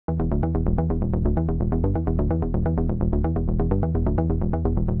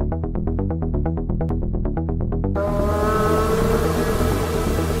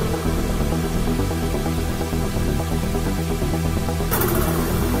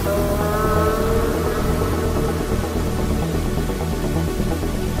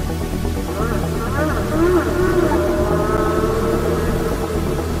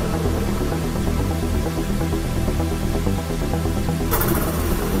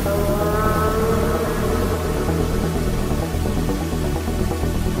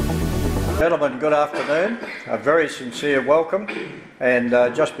Gentlemen, good afternoon. A very sincere welcome, and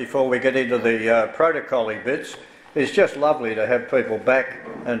just before we get into the protocol-y bits, it's just lovely to have people back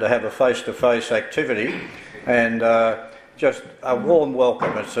and to have a face-to-face activity, and just a warm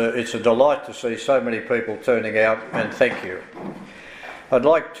welcome. It's a delight to see so many people turning out, and thank you. I'd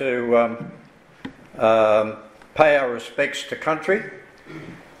like to pay our respects to country.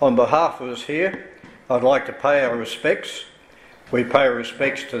 On behalf of us here, I'd like to pay our respects. We pay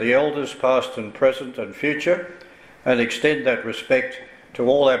respects to the elders, past and present and future, and extend that respect to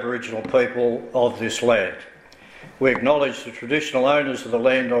all Aboriginal people of this land. We acknowledge the traditional owners of the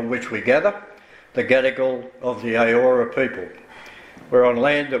land on which we gather, the Gadigal of the Eora people. We're on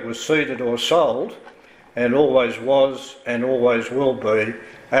land that was ceded or sold, and always was and always will be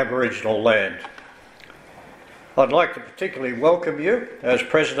Aboriginal land. I'd like to particularly welcome you as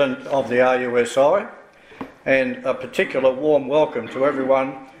President of the RUSI, and a particular warm welcome to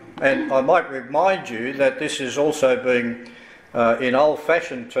everyone. And I might remind you that this is also being, in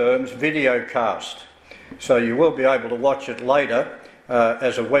old-fashioned terms, videocast. So you will be able to watch it later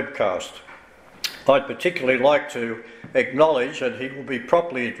as a webcast. I'd particularly like to acknowledge, and he will be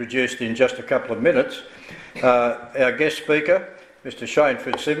properly introduced in just a couple of minutes, our guest speaker, Mr. Shane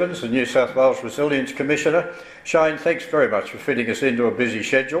Fitzsimmons, the New South Wales Resilience Commissioner. Shane, thanks very much for fitting us into a busy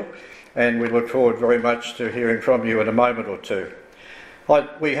schedule, and we look forward very much to hearing from you in a moment or two.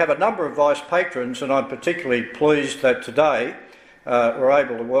 We have a number of vice patrons, and I'm particularly pleased that today we're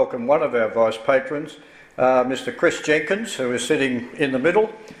able to welcome one of our vice patrons, Mr. Chris Jenkins, who is sitting in the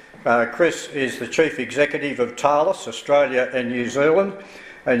middle. Chris is the Chief Executive of Thales, Australia and New Zealand,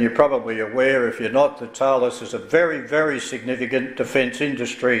 and you're probably aware, if you're not, that Thales is a very, very significant defence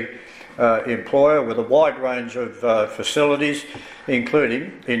industry employer with a wide range of facilities,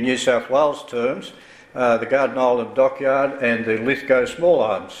 including, in New South Wales terms, the Garden Island Dockyard and the Lithgow Small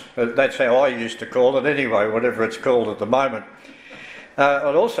Arms. That's how I used to call it anyway, whatever it's called at the moment.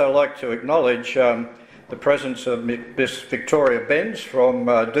 I'd also like to acknowledge the presence of Miss Victoria Benz from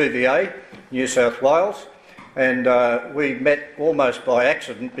DVA, New South Wales, and we met almost by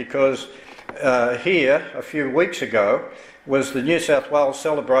accident because here, a few weeks ago, was the New South Wales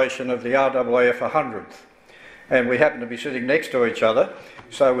celebration of the RAAF 100th, and we happened to be sitting next to each other.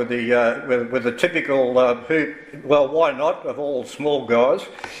 So with the typical well, why not, of all small guys,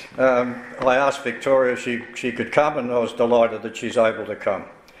 I asked Victoria if she could come, and I was delighted that she's able to come.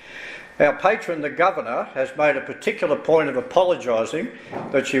 Our patron, the Governor, has made a particular point of apologising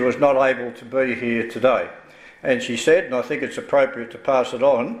that she was not able to be here today. And she said, and I think it's appropriate to pass it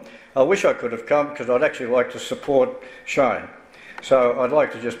on, I wish I could have come because I'd actually like to support Shane. So I'd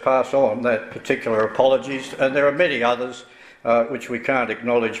like to just pass on that particular apologies, and there are many others which we can't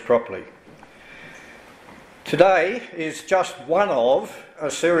acknowledge properly. Today is just one of a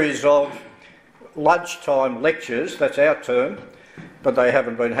series of lunchtime lectures, that's our term, but they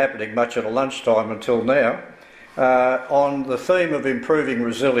haven't been happening much at a lunchtime until now, on the theme of improving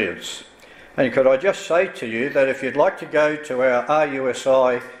resilience. And could I just say to you that if you'd like to go to our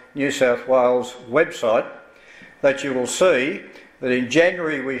RUSI New South Wales website, that you will see that in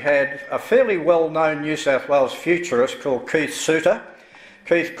January we had a fairly well-known New South Wales futurist called Keith Suter.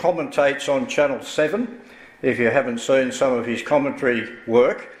 Keith commentates on Channel 7, if you haven't seen some of his commentary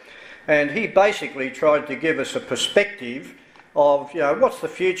work, and he basically tried to give us a perspective of, what's the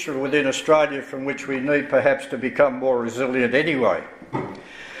future within Australia from which we need perhaps to become more resilient anyway.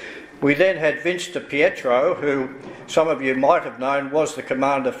 We then had Vince DiPietro, who some of you might have known was the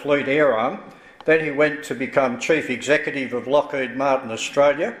Commander Fleet Air Arm. Then he went to become Chief Executive of Lockheed Martin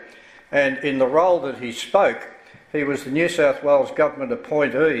Australia, and in the role that he spoke, he was the New South Wales Government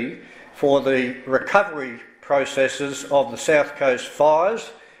appointee for the recovery processes of the South Coast fires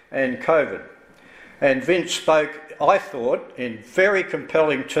and COVID. And Vince spoke, I thought, in very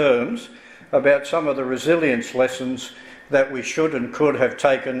compelling terms about some of the resilience lessons that we should and could have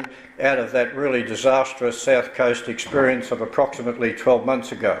taken out of that really disastrous South Coast experience of approximately 12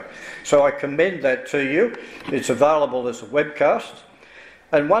 months ago. So I commend that to you. It's available as a webcast.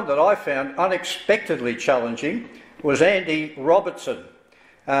 And one that I found unexpectedly challenging was Andy Robertson.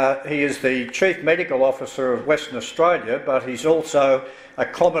 He is the Chief Medical Officer of Western Australia, but he's also a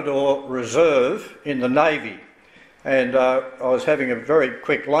Commodore Reserve in the Navy. And I was having a very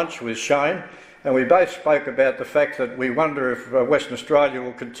quick lunch with Shane, and we both spoke about the fact that we wonder if Western Australia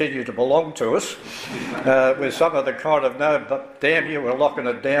will continue to belong to us, with some of the kind of, no, but damn you, we're locking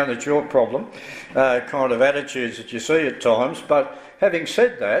it down, it's your problem, kind of attitudes that you see at times. But having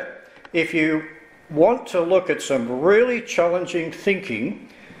said that, if you want to look at some really challenging thinking,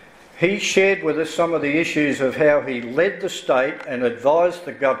 he shared with us some of the issues of how he led the state and advised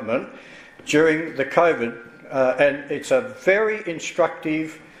the government during the COVID, and it's a very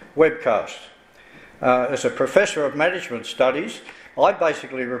instructive webcast. As a professor of management studies, I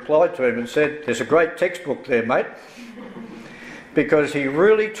basically replied to him and said, there's a great textbook there, mate, because he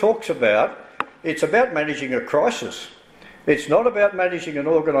really talks about, it's about managing a crisis. It's not about managing an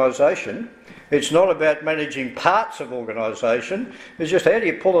organisation. It's not about managing parts of organisation. It's just how do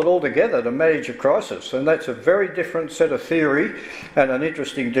you pull it all together to manage a crisis? And that's a very different set of theory and an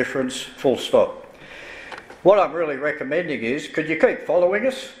interesting difference, full stop. What I'm really recommending is, could you keep following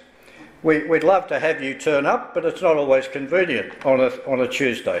us? We'd love to have you turn up, but it's not always convenient on a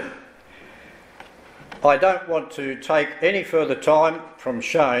Tuesday. I don't want to take any further time from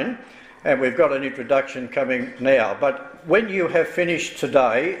Shane, and we've got an introduction coming now, but when you have finished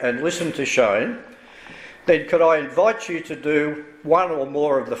today and listened to Shane, then could I invite you to do one or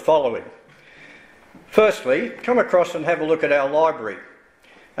more of the following. Firstly, come across and have a look at our library,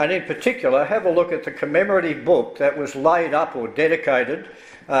 and in particular have a look at the commemorative book that was laid up or dedicated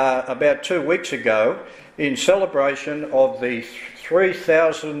about 2 weeks ago in celebration of the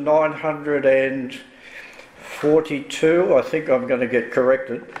 3,942, I think I'm going to get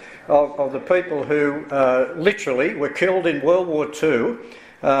corrected, of the people who literally were killed in World War II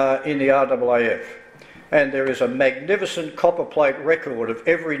in the RAAF. And there is a magnificent copper plate record of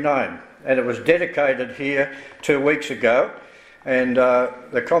every name, and it was dedicated here 2 weeks ago. And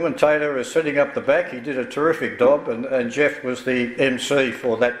the commentator is sitting up the back. He did a terrific job, and Jeff was the MC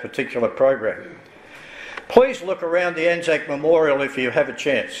for that particular program. Please look around the Anzac Memorial if you have a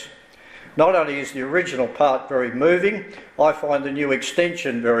chance. Not only is the original part very moving, I find the new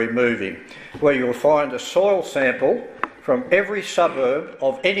extension very moving, where you'll find a soil sample from every suburb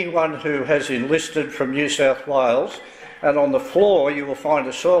of anyone who has enlisted from New South Wales, and on the floor you will find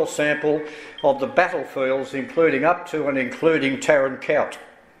a soil sample of the battlefields including up to and including Taran Kowt.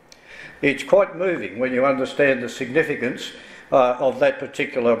 It's quite moving when you understand the significance of that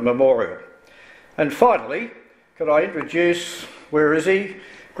particular memorial. And finally, could I introduce, where is he?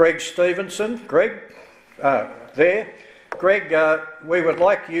 Greg Stevenson. Greg, there. Greg, we would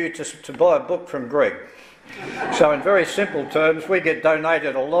like you to buy a book from Greg. So in very simple terms, we get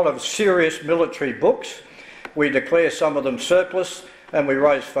donated a lot of serious military books. We declare some of them surplus and we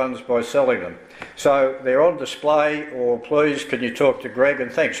raise funds by selling them. So they're on display, or please can you talk to Greg, and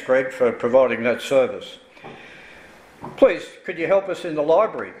thanks Greg for providing that service. Please, could you help us in the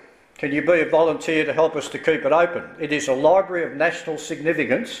library? Can you be a volunteer to help us to keep it open? It is a library of national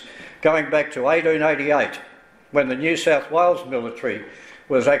significance going back to 1888, when the New South Wales military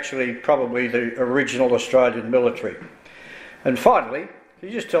was actually probably the original Australian military. And finally, can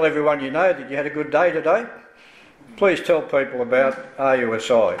you just tell everyone you know that you had a good day today? Please tell people about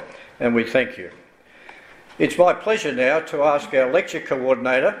RUSI, and we thank you. It's my pleasure now to ask our lecture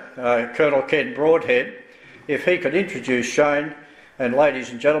coordinator, Colonel Ken Broadhead, if he could introduce Shane, and ladies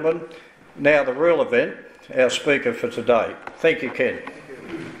and gentlemen, now the real event, our speaker for today. Thank you, Ken.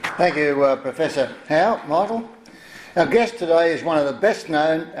 Thank you, Professor Howe, Michael. Our guest today is one of the best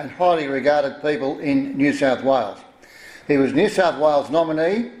known and highly regarded people in New South Wales. He was New South Wales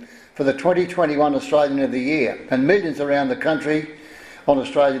nominee for the 2021 Australian of the Year, and millions around the country on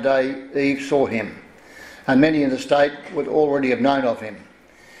Australia Day Eve saw him, and many in the state would already have known of him.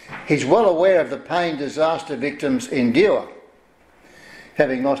 He's well aware of the pain disaster victims endure,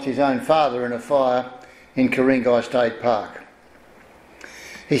 having lost his own father in a fire in Ku-ring-gai State Park.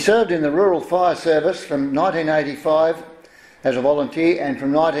 He served in the Rural Fire Service from 1985 as a volunteer, and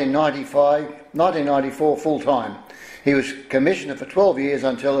from 1994 full-time. He was Commissioner for 12 years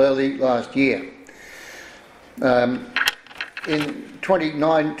until early last year. In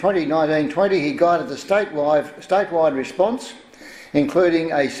 2019-20 he guided the statewide response,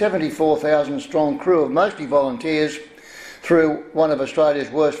 including a 74,000 strong crew of mostly volunteers through one of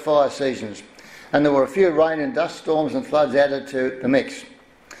Australia's worst fire seasons, and there were a few rain and dust storms and floods added to the mix.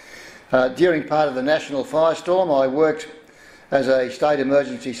 During part of the national firestorm, I worked as a State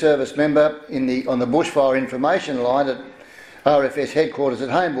Emergency Service member on the bushfire information line at RFS headquarters at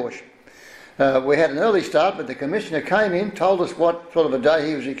Homebush. We had an early start, but the Commissioner came in, told us what sort of a day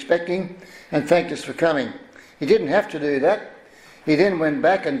he was expecting, and thanked us for coming. He didn't have to do that. He then went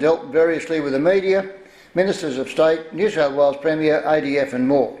back and dealt variously with the media, Ministers of State, New South Wales Premier, ADF and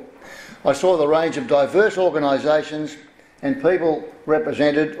more. I saw the range of diverse organisations and people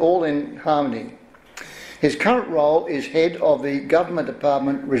represented, all in harmony. His current role is Head of the Government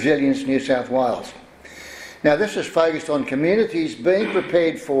Department Resilience New South Wales. Now this is focused on communities being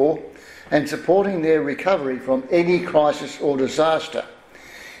prepared for and supporting their recovery from any crisis or disaster.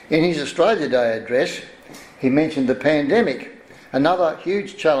 In his Australia Day address, he mentioned the pandemic another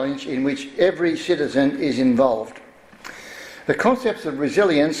huge challenge in which every citizen is involved. The concepts of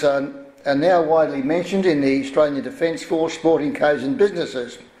resilience are now widely mentioned in the Australian Defence Force, sporting codes and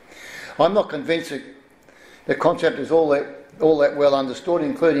businesses. I'm not convinced that the concept is all that well understood,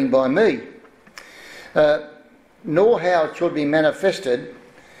 including by me, nor how it should be manifested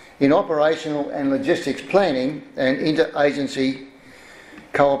in operational and logistics planning and interagency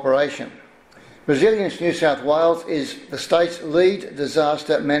cooperation. Resilience New South Wales is the state's lead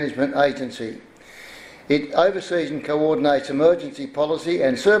disaster management agency. It oversees and coordinates emergency policy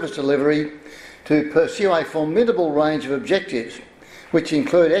and service delivery to pursue a formidable range of objectives, which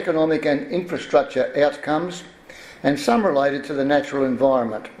include economic and infrastructure outcomes and some related to the natural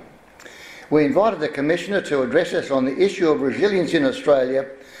environment. We invited the Commissioner to address us on the issue of resilience in Australia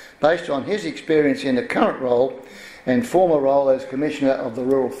based on his experience in the current role and former role as Commissioner of the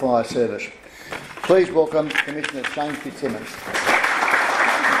Rural Fire Service. Please welcome Commissioner Shane Fitzsimmons.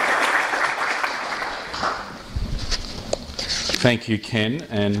 Thank you, Ken,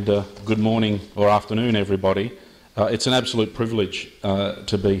 and good morning or afternoon, everybody. It's an absolute privilege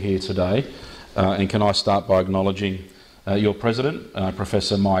to be here today, and can I start by acknowledging your President,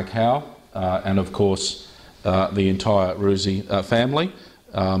 Professor Mike Howe, and of course the entire RUSI family.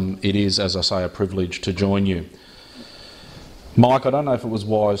 It is, as I say, a privilege to join you. Mike, I don't know if it was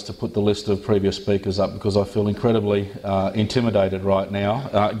wise to put the list of previous speakers up because I feel incredibly intimidated right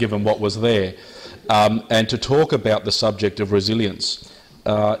now, given what was there. And to talk about the subject of resilience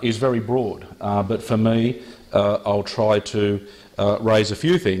is very broad, but for me, I'll try to raise a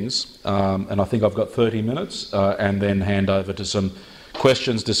few things, and I think I've got 30 minutes, and then hand over to some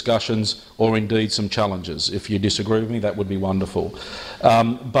questions, discussions, or indeed some challenges. If you disagree with me, that would be wonderful.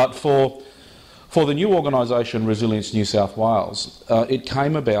 But for the new organisation, Resilience New South Wales, it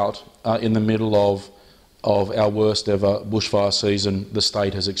came about in the middle of our worst ever bushfire season the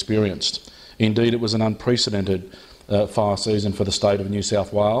state has experienced. Indeed, it was an unprecedented fire season for the state of New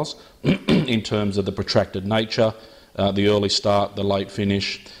South Wales in terms of the protracted nature, the early start, the late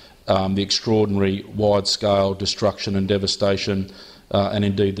finish, the extraordinary wide-scale destruction and devastation, and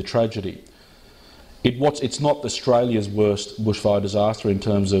indeed the tragedy. It's not Australia's worst bushfire disaster in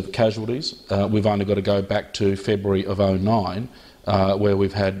terms of casualties. We've only got to go back to February of 2009, where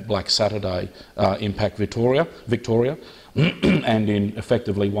we've had Black Saturday impact Victoria, and in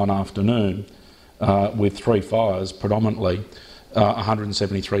effectively one afternoon, with 3 fires predominantly,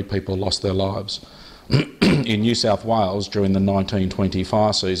 173 people lost their lives. In New South Wales, during the 1920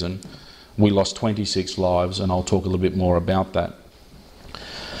 fire season, we lost 26 lives, and I'll talk a little bit more about that.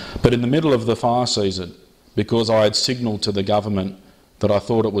 But in the middle of the fire season, because I had signalled to the government that I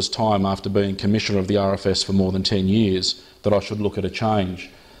thought it was time, after being Commissioner of the RFS for more than 10 years, that I should look at a change.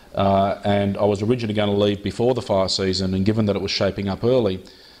 And I was originally going to leave before the fire season, and given that it was shaping up early,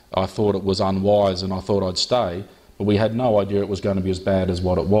 I thought it was unwise and I thought I'd stay, but we had no idea it was going to be as bad as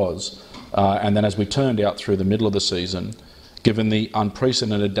what it was. And then as we turned out through the middle of the season, given the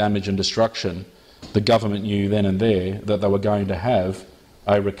unprecedented damage and destruction, the government knew then and there that they were going to have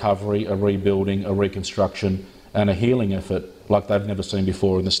a recovery, a rebuilding, a reconstruction and a healing effort like they've never seen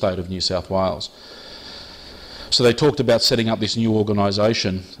before in the state of New South Wales. So they talked about setting up this new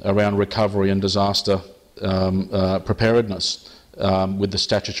organisation around recovery and disaster preparedness with the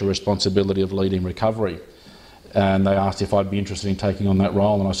statutory responsibility of leading recovery. And they asked if I'd be interested in taking on that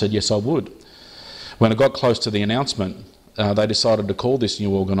role, and I said yes, I would. When it got close to the announcement, they decided to call this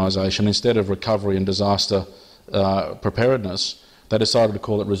new organisation, instead of recovery and disaster preparedness, they decided to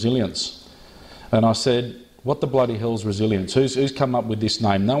call it resilience. And I said, what the bloody hell's resilience? Who's come up with this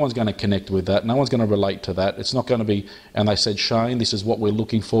name? No one's going to connect with that. No one's going to relate to that. It's not going to be... And they said, Shane, this is what we're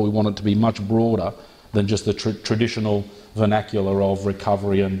looking for. We want it to be much broader than just the traditional vernacular of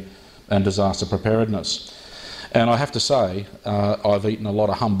recovery and disaster preparedness. And I have to say, I've eaten a lot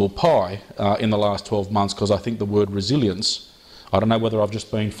of humble pie in the last 12 months, because I think the word resilience, I don't know whether I've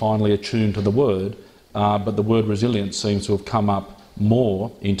just been finally attuned to the word, but the word resilience seems to have come up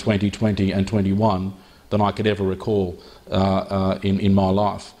more in 2020 and 21 than I could ever recall in my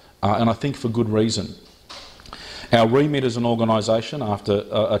life, and I think for good reason. Our remit as an organisation, after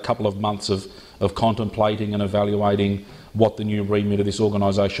a couple of months of contemplating and evaluating what the new remit of this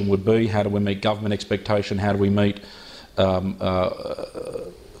organisation would be, how do we meet government expectation, how do we meet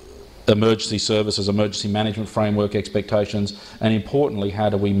emergency services, emergency management framework expectations, and importantly, how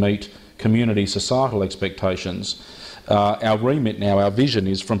do we meet community societal expectations. Our remit now, our vision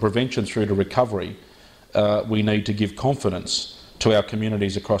is, from prevention through to recovery, we need to give confidence to our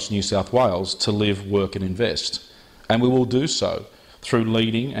communities across New South Wales to live, work and invest. And we will do so through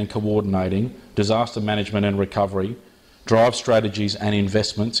leading and coordinating disaster management and recovery, drive strategies and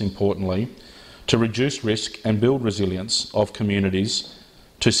investments, importantly, to reduce risk and build resilience of communities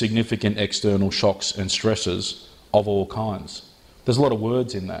to significant external shocks and stresses of all kinds. There's a lot of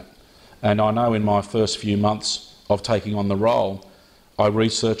words in that. And I know in my first few months of taking on the role, I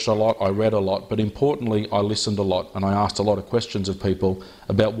researched a lot, I read a lot, but importantly, I listened a lot and I asked a lot of questions of people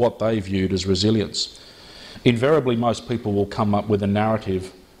about what they viewed as resilience. Invariably, most people will come up with a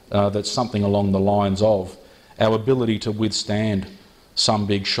narrative that's something along the lines of our ability to withstand some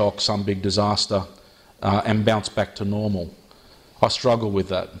big shock, some big disaster, and bounce back to normal. I struggle with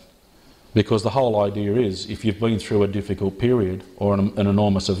that because the whole idea is if you've been through a difficult period or an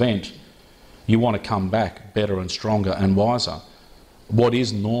enormous event, you want to come back better and stronger and wiser. What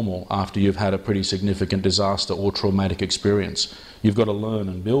is normal after you've had a pretty significant disaster or traumatic experience? You've got to learn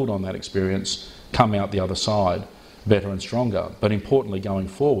and build on that experience, come out the other side better and stronger. But importantly, going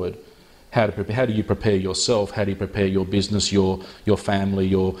forward, how do you prepare yourself? How do you prepare your business, your family,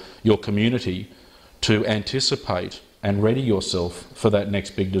 your community to anticipate and ready yourself for that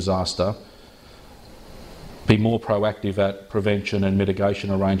next big disaster? Be more proactive at prevention and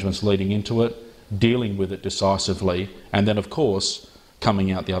mitigation arrangements leading into it, dealing with it decisively, and then of course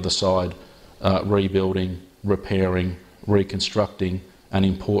coming out the other side, rebuilding, repairing, reconstructing, and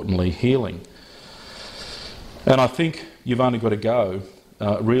importantly healing. And I think you've only got to go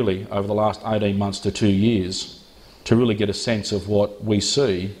really over the last 18 months to 2 years to really get a sense of what we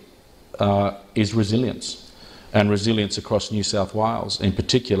see is resilience. And resilience across New South Wales in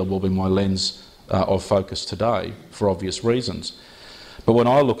particular will be my lens of focus today for obvious reasons. But when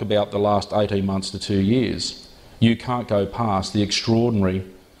I look about the last 18 months to 2 years, you can't go past the extraordinary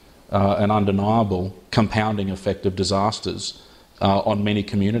and undeniable compounding effect of disasters on many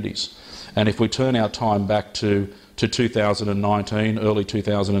communities. And if we turn our time back to 2019, early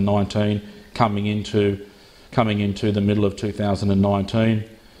 2019, coming into the middle of 2019,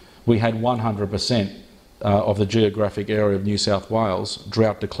 we had 100% of the geographic area of New South Wales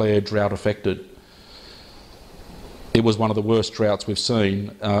drought declared, drought affected. It was one of the worst droughts we've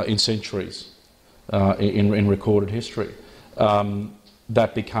seen in centuries in recorded history.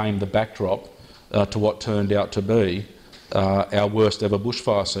 That became the backdrop to what turned out to be our worst ever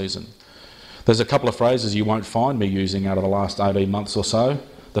bushfire season. There's a couple of phrases you won't find me using out of the last 18 months or so.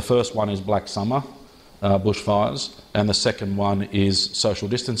 The first one is Black Summer bushfires, and the second one is social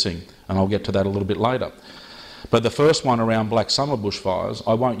distancing, and I'll get to that a little bit later. But the first one around Black Summer bushfires,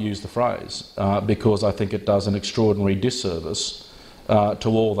 I won't use the phrase because I think it does an extraordinary disservice to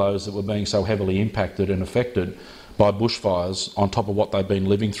all those that were being so heavily impacted and affected by bushfires on top of what they've been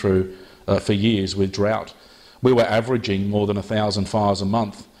living through for years with drought. We were averaging more than 1,000 fires a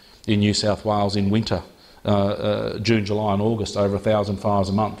month in New South Wales in winter, June, July and August, over 1,000 fires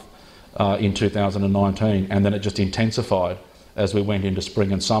a month in 2019, and then it just intensified as we went into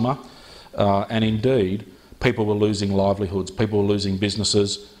spring and summer. And indeed, people were losing livelihoods, people were losing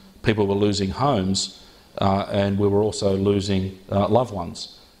businesses, people were losing homes, and we were also losing loved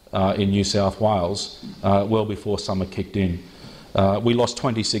ones in New South Wales well before summer kicked in. We lost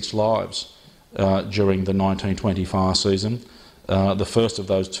 26 lives during the 1920 fire season. The first of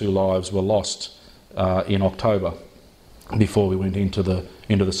those 2 lives were lost in October before we went into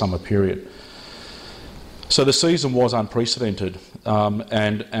the summer period. So the season was unprecedented,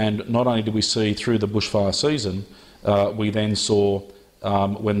 and not only did we see through the bushfire season, we then saw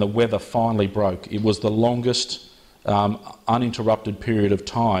when the weather finally broke. It was the longest uninterrupted period of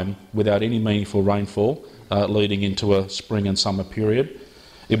time without any meaningful rainfall leading into a spring and summer period.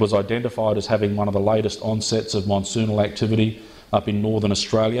 It was identified as having one of the latest onsets of monsoonal activity up in northern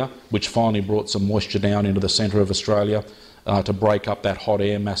Australia, which finally brought some moisture down into the centre of Australia to break up that hot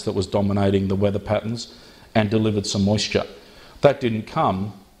air mass that was dominating the weather patterns and delivered some moisture. That didn't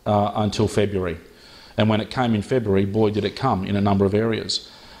come until February. And when it came in February, boy did it come in a number of areas.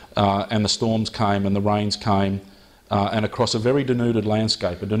 And the storms came and the rains came and across a very denuded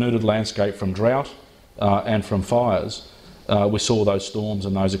landscape from drought and from fires, we saw those storms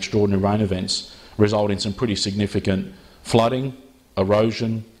and those extraordinary rain events result in some pretty significant flooding,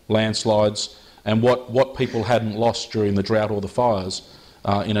 erosion, landslides, and what people hadn't lost during the drought or the fires,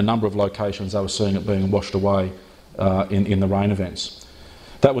 in a number of locations they were seeing it being washed away in the rain events.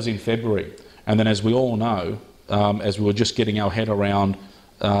 That was in February, and then as we all know, as we were just getting our head around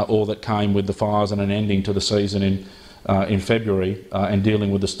all that came with the fires and an ending to the season in February and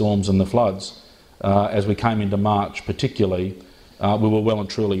dealing with the storms and the floods, as we came into March particularly, we were well and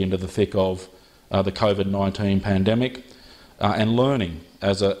truly into the thick of the COVID-19 pandemic, and learning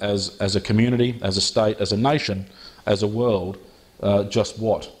as a community, as a state, as a nation, as a world, just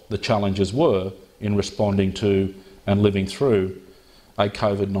what the challenges were in responding to and living through a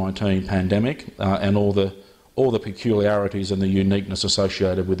COVID-19 pandemic and all the peculiarities and the uniqueness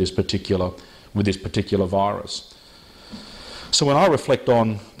associated with this particular virus. So when I reflect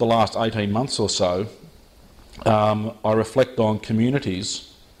on the last 18 months or so, I reflect on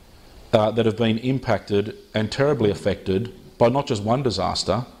communities that have been impacted and terribly affected by not just one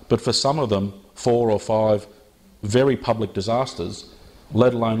disaster, but for some of them 4 or 5 very public disasters,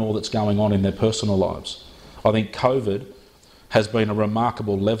 let alone all that's going on in their personal lives. I think COVID has been a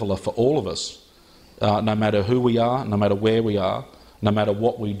remarkable leveller for all of us, no matter who we are, no matter where we are, no matter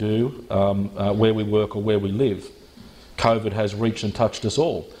what we do, where we work or where we live. COVID has reached and touched us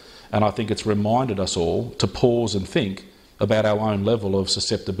all, and I think it's reminded us all to pause and think about our own level of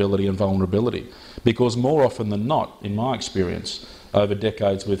susceptibility and vulnerability, because more often than not, in my experience, over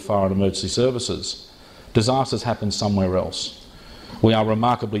decades with fire and emergency services, disasters happen somewhere else. We are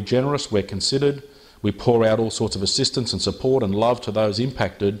remarkably generous, we're considered, we pour out all sorts of assistance and support and love to those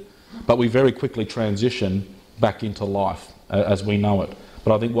impacted, but we very quickly transition back into life as we know it.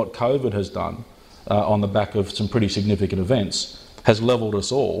 But I think what COVID has done on the back of some pretty significant events has levelled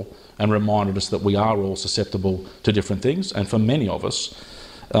us all and reminded us that we are all susceptible to different things, and for many of us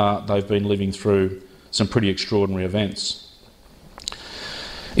they've been living through some pretty extraordinary events.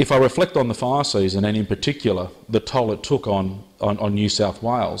 If I reflect on the fire season, and in particular the toll it took on New South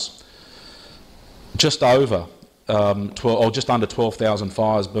Wales, just under 12,000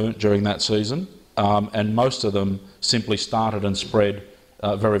 fires burnt during that season, and most of them simply started and spread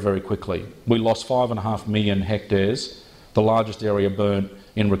very, very quickly. We lost 5.5 million hectares, the largest area burnt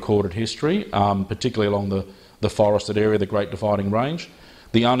in recorded history, particularly along the forested area, the Great Dividing Range.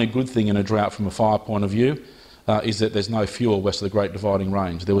 The only good thing in a drought from a fire point of view is that there's no fuel west of the Great Dividing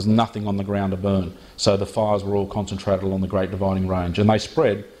Range. There was nothing on the ground to burn, so the fires were all concentrated along the Great Dividing Range, and they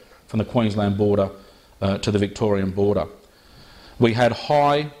spread from the Queensland border to the Victorian border. We had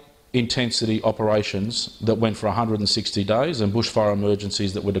high intensity operations that went for 160 days and bushfire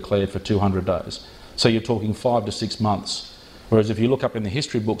emergencies that were declared for 200 days. So you're talking 5 to 6 months. Whereas if you look up in the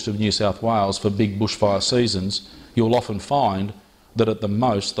history books of New South Wales for big bushfire seasons, you'll often find that at the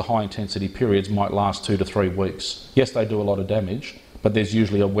most the high intensity periods might last 2 to 3 weeks. Yes, they do a lot of damage, but there's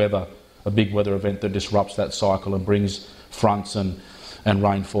usually a big weather event that disrupts that cycle and brings fronts and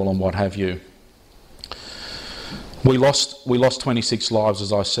rainfall and what have you. We lost 26 lives,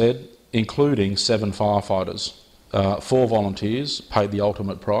 as I said, including 7 firefighters. 4 volunteers paid the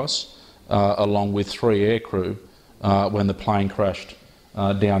ultimate price, along with 3 aircrew when the plane crashed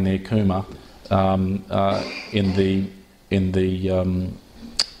down near Cooma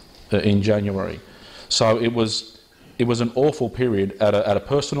in January. So it was an awful period at a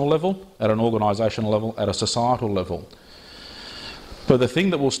personal level, at an organisational level, at a societal level. But the thing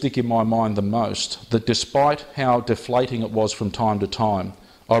that will stick in my mind the most, that despite how deflating it was from time to time,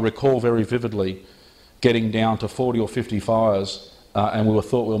 I recall very vividly getting down to 40 or 50 fires and we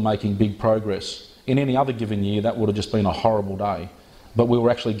thought we were making big progress. In any other given year that would have just been a horrible day, but we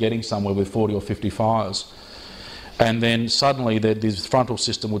were actually getting somewhere with 40 or 50 fires. And then suddenly this frontal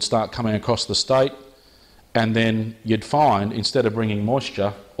system would start coming across the state, and then you'd find, instead of bringing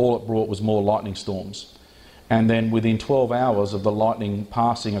moisture, all it brought was more lightning storms. And then within 12 hours of the lightning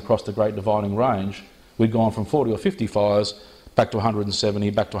passing across the Great Dividing Range, we'd gone from 40 or 50 fires back to 170,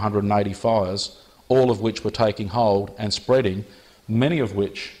 back to 180 fires, all of which were taking hold and spreading, many of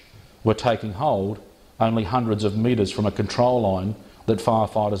which were taking hold only hundreds of metres from a control line that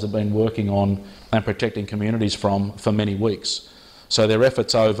firefighters have been working on and protecting communities from for many weeks. So their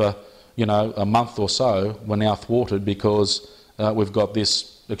efforts over, a month or so were now thwarted because we've got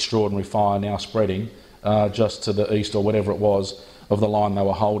this extraordinary fire now spreading just to the east or whatever it was of the line they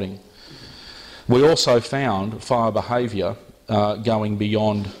were holding. We also found fire behaviour going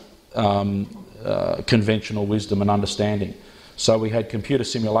beyond conventional wisdom and understanding. So we had computer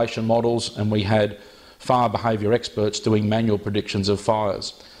simulation models and we had fire behaviour experts doing manual predictions of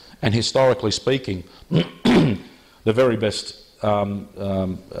fires. And historically speaking, the very best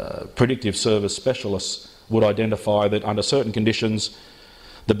predictive service specialists would identify that under certain conditions,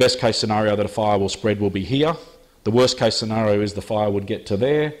 the best case scenario that a fire will spread will be here. The worst case scenario is the fire would get to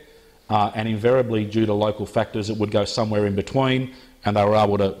there, and invariably due to local factors it would go somewhere in between, and they were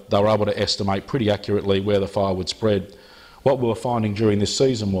able to estimate pretty accurately where the fire would spread. What we were finding during this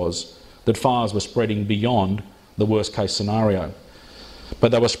season was that fires were spreading beyond the worst case scenario.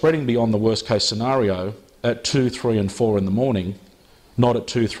 But they were spreading beyond the worst case scenario at 2, 3 and 4 in the morning, not at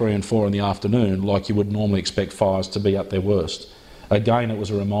 2, 3 and 4 in the afternoon like you would normally expect fires to be at their worst. Again, it was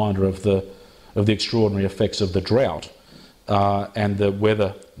a reminder of the extraordinary effects of the drought and the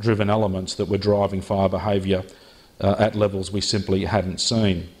weather-driven elements that were driving fire behaviour at levels we simply hadn't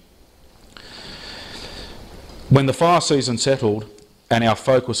seen. When the fire season settled and our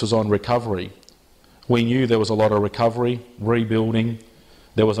focus was on recovery, we knew there was a lot of recovery, rebuilding.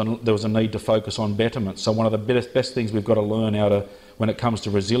 There was a need to focus on betterment. So one of the best things we've got to learn when it comes to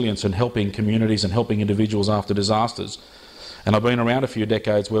resilience and helping communities and helping individuals after disasters. And I've been around a few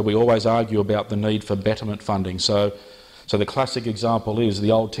decades where we always argue about the need for betterment funding. So the classic example is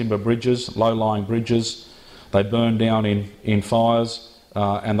the old timber bridges, low-lying bridges. They burn down in fires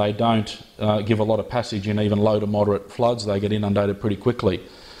and they don't give a lot of passage in even low to moderate floods. They get inundated pretty quickly.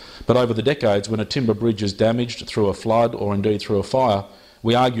 But over the decades, when a timber bridge is damaged through a flood or indeed through a fire,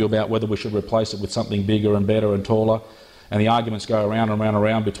 we argue about whether we should replace it with something bigger and better and taller, and the arguments go around and around and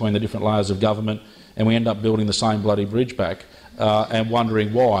around between the different layers of government, and we end up building the same bloody bridge back and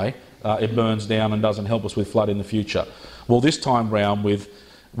wondering why it burns down and doesn't help us with flood in the future. Well, this time round, with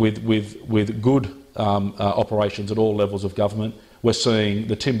good operations at all levels of government, we're seeing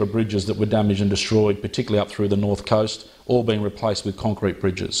the timber bridges that were damaged and destroyed, particularly up through the north coast, all being replaced with concrete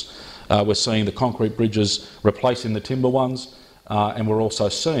bridges. We're seeing the concrete bridges replacing the timber ones, and we're also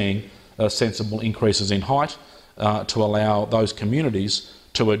seeing sensible increases in height to allow those communities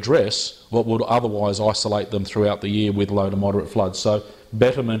to address what would otherwise isolate them throughout the year with low to moderate floods. So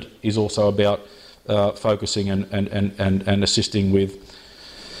betterment is also about focusing and assisting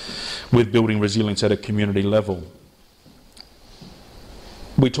with building resilience at a community level.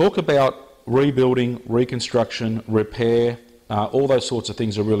 We talk about rebuilding, reconstruction, repair, all those sorts of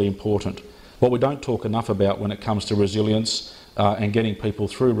things are really important. What we don't talk enough about when it comes to resilience and getting people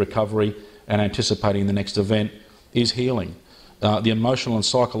through recovery and anticipating the next event is healing. The emotional and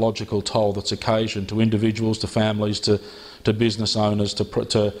psychological toll that's occasioned to individuals, to families, to business owners,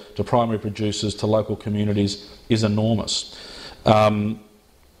 to primary producers, to local communities is enormous. And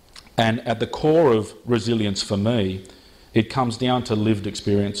at the core of resilience for me, it comes down to lived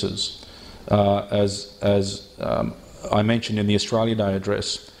experiences. As I mentioned in the Australia Day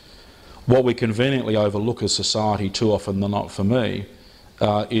address, what we conveniently overlook as society too often than not for me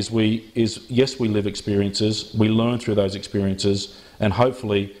is yes, we live experiences, we learn through those experiences, and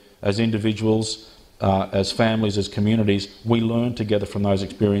hopefully as individuals, as families, as communities, we learn together from those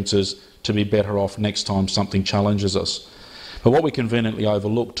experiences to be better off next time something challenges us. But what we conveniently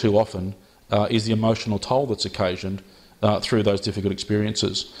overlook too often is the emotional toll that's occasioned through those difficult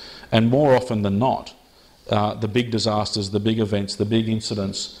experiences. And more often than not, the big disasters, the big events, the big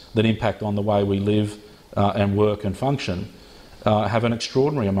incidents that impact on the way we live and work and function have an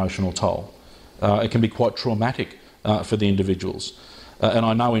extraordinary emotional toll. It can be quite traumatic for the individuals. And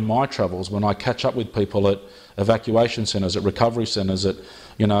I know in my travels, when I catch up with people at evacuation centres, at recovery centres,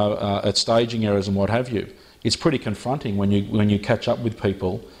 at staging areas and what have you, it's pretty confronting when you catch up with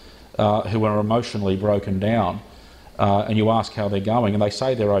people who are emotionally broken down and you ask how they're going, and they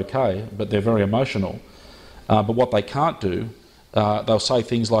say they're okay, but they're very emotional. But what they can't do, they'll say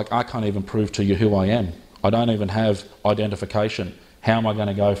things like, I can't even prove to you who I am. I don't even have identification. How am I going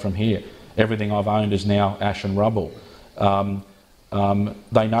to go from here? Everything I've owned is now ash and rubble.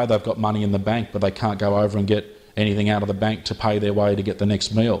 They know they've got money in the bank, but they can't go over and get anything out of the bank to pay their way to get the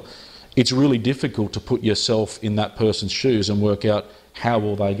next meal. It's really difficult to put yourself in that person's shoes and work out how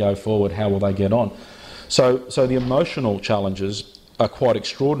will they go forward, how will they get on. So the emotional challenges are quite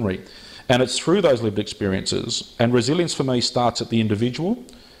extraordinary. And it's through those lived experiences, and resilience for me starts at the individual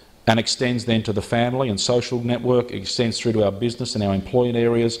and extends then to the family and social network, it extends through to our business and our employment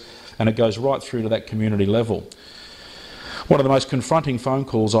areas, and it goes right through to that community level. One of the most confronting phone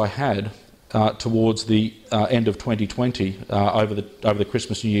calls I had towards the end of 2020, over the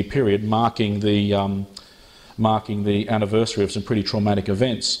Christmas New Year period, marking the anniversary of some pretty traumatic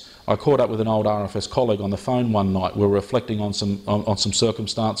events, I caught up with an old RFS colleague on the phone one night. We were reflecting on some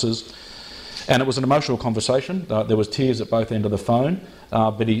circumstances, and it was an emotional conversation. There was tears at both ends of the phone,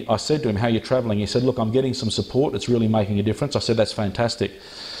 but I said to him, how are you travelling? He said, look, I'm getting some support, it's really making a difference. I said, that's fantastic.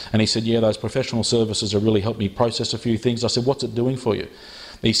 And he said, yeah, those professional services have really helped me process a few things. I said, what's it doing for you?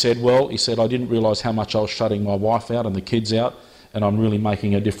 He said, well, I didn't realise how much I was shutting my wife out and the kids out, and I'm really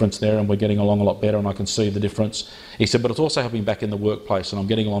making a difference there, and we're getting along a lot better, and I can see the difference. He said, but it's also helping back in the workplace, and I'm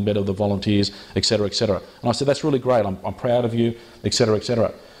getting along better with the volunteers, etc., etc. And I said, that's really great, I'm proud of you, etc.,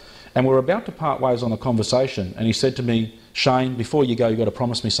 etc. And we were about to part ways on the conversation, and he said to me, Shane, before you go, you've got to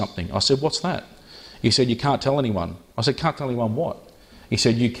promise me something. I said, what's that? He said, you can't tell anyone. I said, can't tell anyone what? He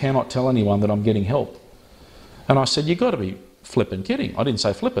said, you cannot tell anyone that I'm getting help. And I said, you've got to be flippin' kidding. I didn't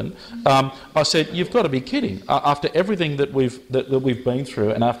say flippin'. I said, you've got to be kidding. After everything that we've been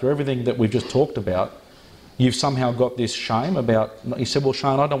through, and after everything that we've just talked about, you've somehow got this shame about... He said, well,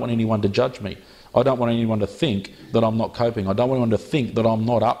 Shane, I don't want anyone to judge me. I don't want anyone to think that I'm not coping. I don't want anyone to think that I'm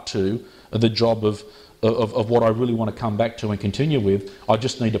not up to the job of what I really want to come back to and continue with. I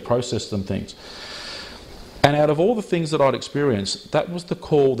just need to process some things. And out of all the things that I'd experienced, that was the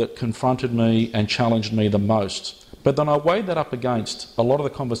call that confronted me and challenged me the most. But then I weighed that up against a lot of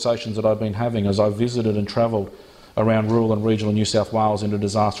the conversations that I've been having as I visited and travelled around rural and regional New South Wales into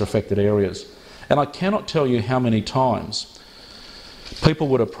disaster-affected areas. And I cannot tell you how many times people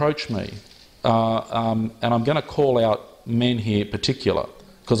would approach me, and I'm going to call out men here in particular,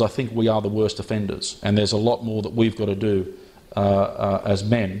 because I think we are the worst offenders, and there's a lot more that we've got to do as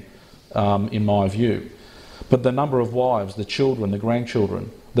men, in my view. But the number of wives, the children, the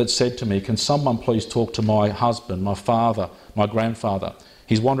grandchildren that said to me, can someone please talk to my husband, my father, my grandfather?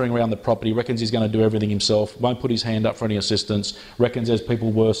 He's wandering around the property, reckons he's going to do everything himself, won't put his hand up for any assistance, reckons there's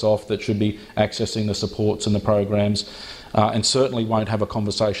people worse off that should be accessing the supports and the programs, and certainly won't have a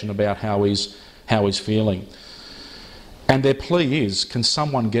conversation about how he's feeling. And their plea is, can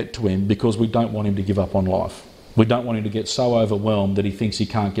someone get to him, because we don't want him to give up on life. We don't want him to get so overwhelmed that he thinks he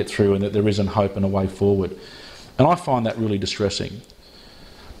can't get through and that there isn't hope and a way forward. And I find that really distressing.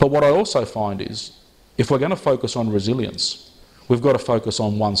 But what I also find is, if we're going to focus on resilience, we've got to focus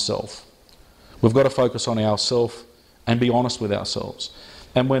on oneself. We've got to focus on ourselves and be honest with ourselves.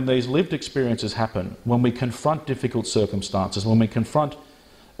 And when these lived experiences happen, when we confront difficult circumstances, when we confront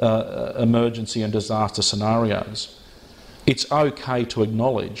emergency and disaster scenarios, it's okay to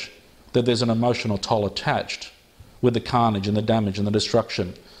acknowledge that there's an emotional toll attached with the carnage and the damage and the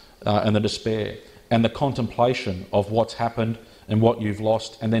destruction and the despair and the contemplation of what's happened and what you've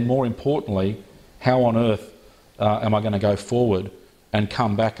lost, and then more importantly, how on earth am I going to go forward and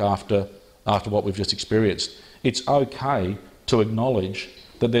come back after what we've just experienced. It's okay to acknowledge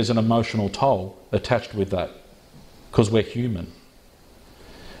that there's an emotional toll attached with that, because we're human.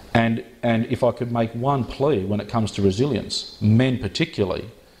 And if I could make one plea when it comes to resilience, men particularly,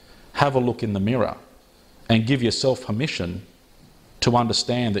 have a look in the mirror and give yourself permission to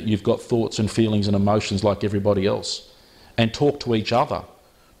understand that you've got thoughts and feelings and emotions like everybody else, and talk to each other,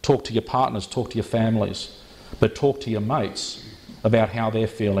 talk to your partners, talk to your families, but talk to your mates about how they're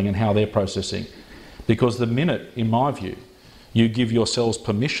feeling and how they're processing. Because the minute, in my view, you give yourselves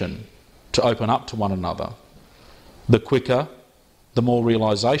permission to open up to one another, the quicker, the more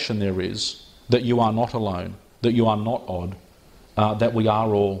realisation there is that you are not alone, that you are not odd, that we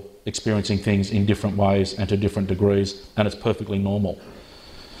are all experiencing things in different ways and to different degrees, and it's perfectly normal.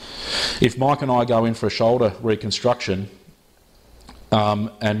 If Mike and I go in for a shoulder reconstruction,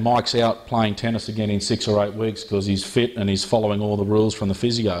 and Mike's out playing tennis again in 6 or 8 weeks because he's fit and he's following all the rules from the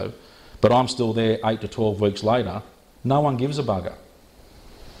physio, but I'm still there 8 to 12 weeks later, no one gives a bugger.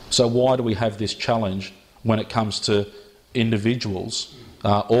 So why do we have this challenge when it comes to individuals,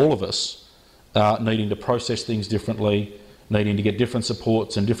 all of us, needing to process things differently, needing to get different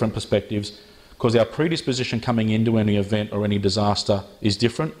supports and different perspectives, because our predisposition coming into any event or any disaster is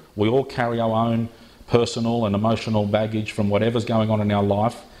different. We all carry our own personal and emotional baggage from whatever's going on in our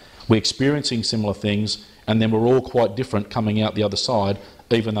life. We're experiencing similar things, and then we're all quite different coming out the other side,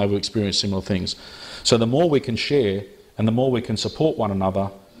 even though we experience similar things. So the more we can share and the more we can support one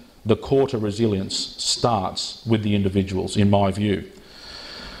another, the core to resilience starts with the individuals, in my view.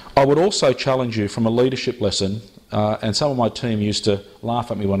 I would also challenge you from a leadership lesson, and some of my team used to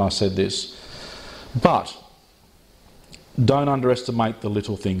laugh at me when I said this, but don't underestimate the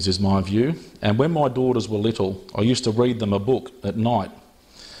little things, is my view. And when my daughters were little, I used to read them a book at night,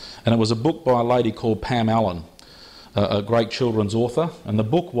 and it was a book by a lady called Pam Allen, a great children's author, and the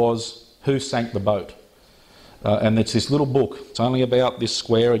book was Who Sank the Boat? And it's this little book. It's only about this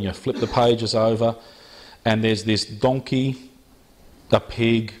square, and you flip the pages over, and there's this donkey, a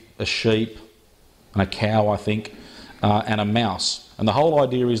pig, a sheep, and a cow, I think, and a mouse. And the whole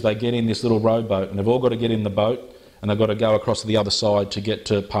idea is they get in this little rowboat, and they've all got to get in the boat, and they've got to go across to the other side to get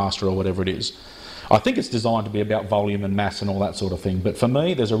to pasture or whatever it is. I think it's designed to be about volume and mass and all that sort of thing, but for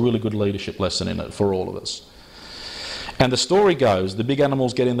me, there's a really good leadership lesson in it for all of us. And the story goes, the big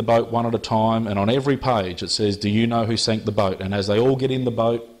animals get in the boat one at a time, and on every page it says, do you know who sank the boat? And as they all get in the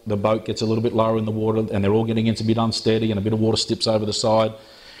boat gets a little bit lower in the water, and they're all getting into a bit unsteady, and a bit of water steps over the side.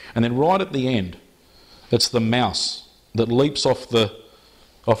 And then right at the end, it's the mouse that leaps off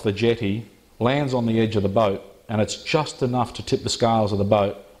the jetty, lands on the edge of the boat, and it's just enough to tip the scales of the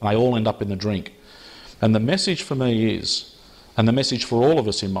boat, and they all end up in the drink. And the message for me is, and the message for all of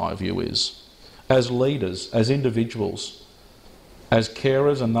us in my view is, as leaders, as individuals, as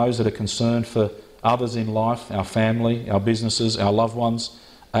carers and those that are concerned for others in life, our family, our businesses, our loved ones,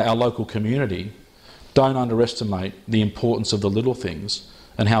 our local community, don't underestimate the importance of the little things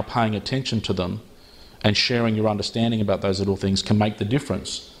and how paying attention to them and sharing your understanding about those little things can make the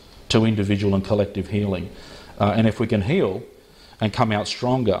difference to individual and collective healing. And if we can heal and come out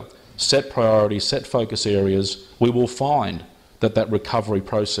stronger, set priorities, set focus areas, we will find that that recovery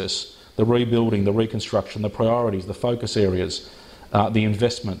process, the rebuilding, the reconstruction, the priorities, the focus areas, the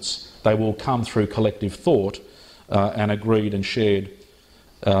investments, they will come through collective thought and agreed and shared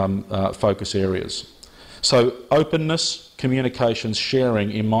focus areas. So openness, communications,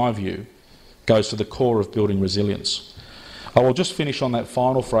 sharing, in my view, goes to the core of building resilience. I will just finish on that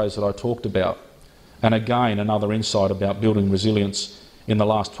final phrase that I talked about, and again another insight about building resilience in the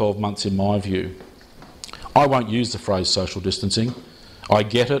last 12 months in my view. I won't use the phrase social distancing. I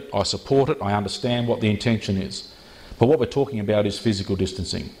get it, I support it, I understand what the intention is. But what we're talking about is physical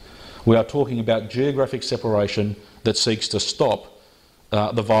distancing. We are talking about geographic separation that seeks to stop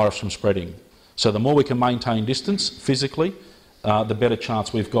the virus from spreading. So the more we can maintain distance physically, the better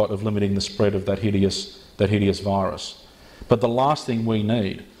chance we've got of limiting the spread of that hideous virus. But the last thing we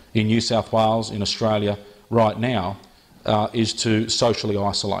need in New South Wales, in Australia right now, is to socially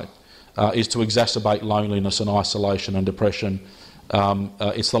isolate, is to exacerbate loneliness and isolation and depression.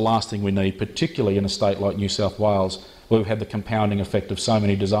 It's the last thing we need, particularly in a state like New South Wales, where we've had the compounding effect of so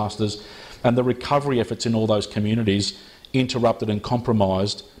many disasters and the recovery efforts in all those communities interrupted and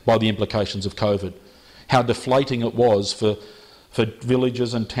compromised by the implications of COVID. How deflating it was for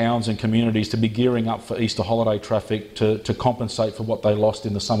villages and towns and communities to be gearing up for Easter holiday traffic to compensate for what they lost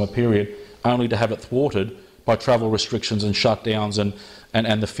in the summer period, only to have it thwarted by travel restrictions and shutdowns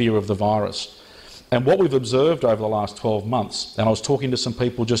and the fear of the virus. And what we've observed over the last 12 months, and I was talking to some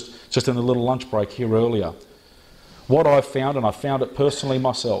people just in a little lunch break here earlier, what I've found, and I found it personally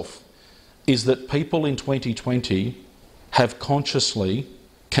myself, is that people in 2020 have consciously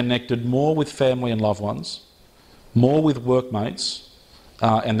connected more with family and loved ones, more with workmates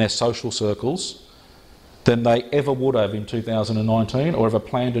and their social circles than they ever would have in 2019 or ever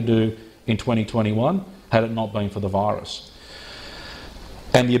planned to do in 2021 had it not been for the virus.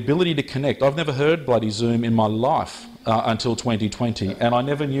 And the ability to connect. I've never heard bloody Zoom in my life until 2020, and I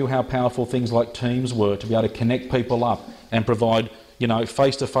never knew how powerful things like Teams were to be able to connect people up and provide, you know,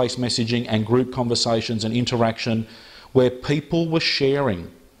 face-to-face messaging and group conversations and interaction where people were sharing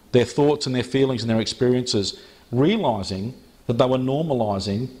their thoughts and their feelings and their experiences, realising that they were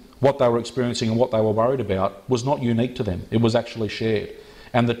normalising what they were experiencing and what they were worried about was not unique to them. It was actually shared.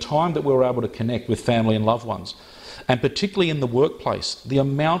 And the time that we were able to connect with family and loved ones, and particularly in the workplace, the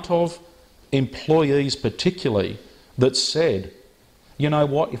amount of employees particularly that said, you know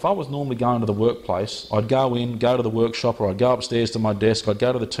what, if I was normally going to the workplace, I'd go to the workshop, or I'd go upstairs to my desk, I'd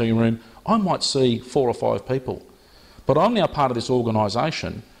go to the tea room, I might see 4 or 5 people. But I'm now part of this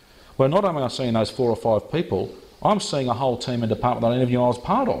organisation where not only am I seeing those 4 or 5 people, I'm seeing a whole team and department that I never knew I was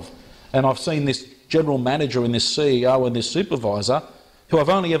part of. And I've seen this general manager and this CEO and this supervisor who I've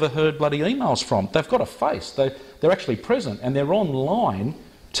only ever heard bloody emails from. They've got a face, they're actually present, and they're online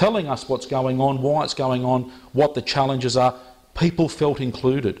telling us what's going on, why it's going on, what the challenges are. People felt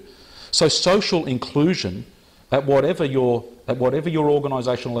included. So social inclusion at whatever your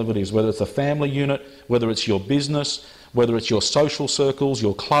organisational level it is, whether it's a family unit, whether it's your business, whether it's your social circles,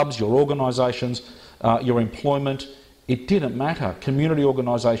 your clubs, your organisations, your employment, it didn't matter. Community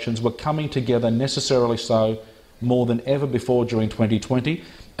organisations were coming together necessarily so more than ever before during 2020,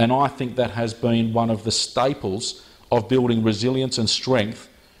 and I think that has been one of the staples of building resilience and strength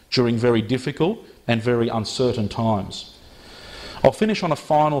during very difficult and very uncertain times. I'll finish on a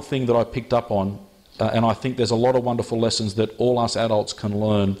final thing that I picked up on, and I think there's a lot of wonderful lessons that all us adults can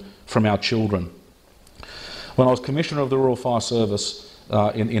learn from our children. When I was Commissioner of the Rural Fire Service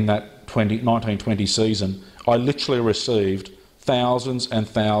in that 1920 season, I literally received thousands and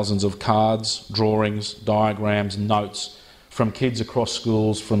thousands of cards, drawings, diagrams, notes from kids across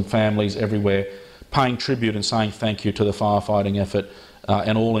schools, from families everywhere, paying tribute and saying thank you to the firefighting effort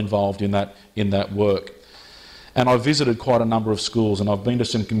and all involved in that work. And I visited quite a number of schools, and I've been to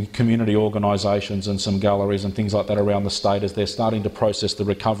some community organisations and some galleries and things like that around the state as they're starting to process the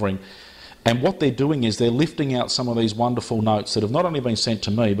recovering. And what they're doing is they're lifting out some of these wonderful notes that have not only been sent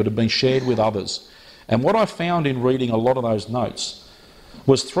to me but have been shared with others. And what I found in reading a lot of those notes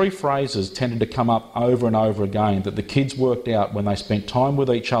was 3 phrases tended to come up over and over again that the kids worked out when they spent time with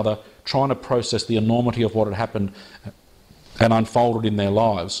each other trying to process the enormity of what had happened and unfolded in their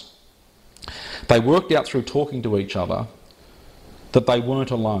lives. They worked out through talking to each other that they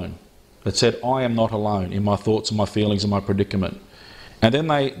weren't alone. It said, I am not alone in my thoughts and my feelings and my predicament. And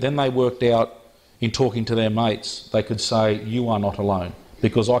then they worked out in talking to their mates, they could say, you are not alone.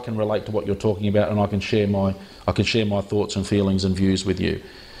 because I can relate to what you're talking about, and I can share my thoughts and feelings and views with you.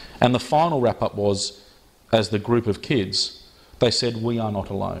 And the final wrap-up was, as the group of kids, they said, we are not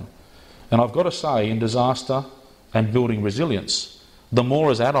alone. And I've got to say, in disaster and building resilience, the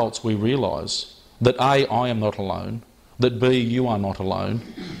more as adults we realise that A, I am not alone, that B, you are not alone,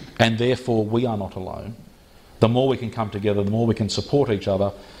 and therefore we are not alone, the more we can come together, the more we can support each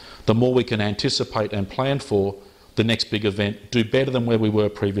other, the more we can anticipate and plan for the next big event, do better than where we were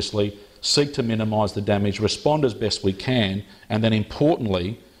previously, seek to minimise the damage, respond as best we can, and then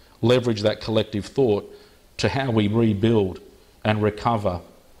importantly, leverage that collective thought to how we rebuild and recover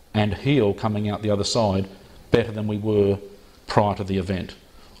and heal coming out the other side better than we were prior to the event.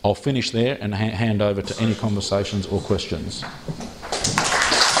 I'll finish there and hand over to any conversations or questions.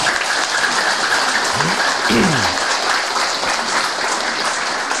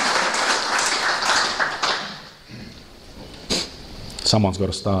 Someone's got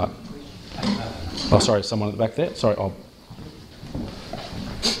to start. Oh, sorry, someone at the back there? Sorry, I've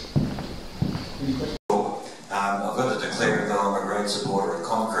got to declare that I'm a great supporter of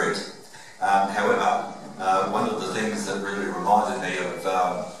concrete. However, one of the things that really reminded me of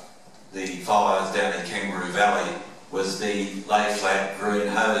the fires down in Kangaroo Valley was the lay-flat green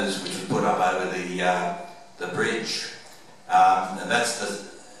hose which was put up over the bridge. And that's the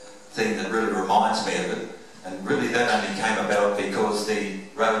thing that really reminds me of it. And really that only came about because the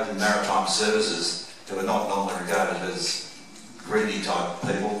Road and Maritime Services, who are not normally regarded as greedy type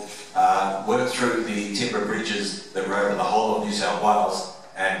people, worked through the timber bridges that were over the whole of New South Wales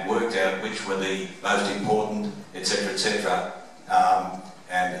and worked out which were the most important, etc., etc.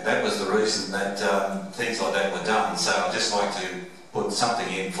 And that was the reason that things like that were done. So I'd just like to put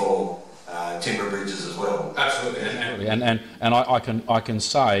something in for timber bridges as well. Absolutely. And I can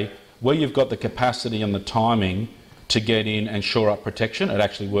say, where you've got the capacity and the timing to get in and shore up protection, it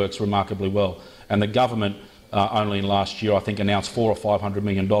actually works remarkably well. And the government only in last year, I think, announced $400 or $500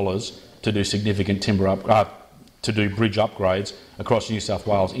 million to do significant to do bridge upgrades across New South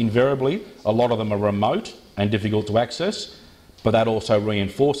Wales. Invariably, a lot of them are remote and difficult to access, but that also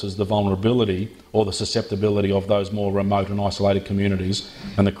reinforces the vulnerability or the susceptibility of those more remote and isolated communities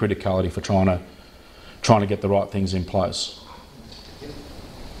and the criticality for trying to get the right things in place.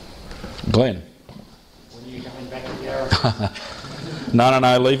 Glenn? When are you coming back to the RFS?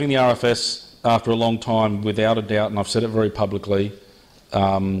 No, leaving the RFS after a long time, without a doubt, and I've said it very publicly,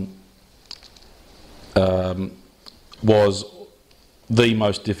 was the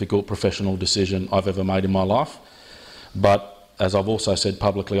most difficult professional decision I've ever made in my life. But as I've also said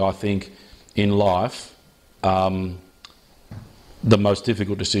publicly, I think in life, the most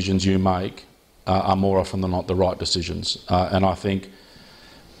difficult decisions you make are more often than not the right decisions. And I think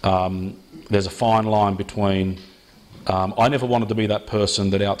there's a fine line between I never wanted to be that person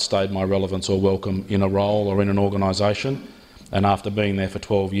that outstayed my relevance or welcome in a role or in an organisation, and after being there for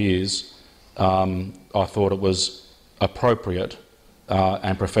 12 years I thought it was appropriate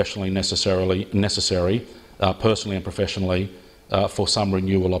and professionally necessary, personally and professionally, for some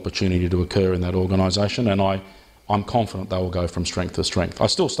renewal opportunity to occur in that organisation, and I'm confident they will go from strength to strength. I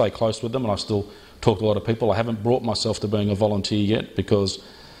still stay close with them and I still talk to a lot of people. I haven't brought myself to being a volunteer yet, because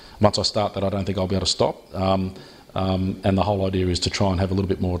once I start that I don't think I'll be able to stop. And the whole idea is to try and have a little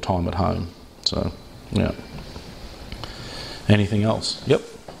bit more time at home. So, yeah. Anything else? Yep.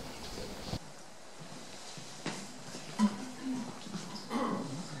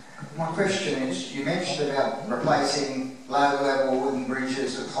 My question is, you mentioned about replacing low-level wooden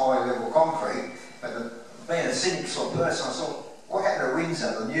bridges with high-level concrete, but being a cynic sort of person, I thought, what happened to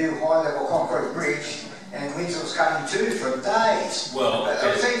Windsor, the new high-level concrete bridge, and Windsor was cut in two for days. Well,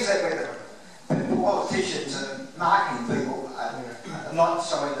 it seems that the politicians and marketing people are not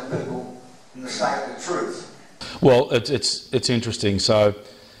showing the people in the state of the truth. Well, it's interesting. So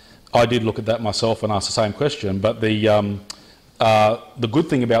I did look at that myself and ask the same question, but the good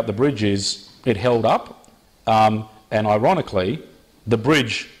thing about the bridge is it held up, and ironically the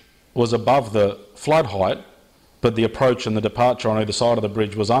bridge was above the flood height, but the approach and the departure on either side of the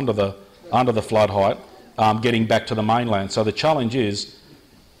bridge was under the flood height, getting back to the mainland. So the challenge is,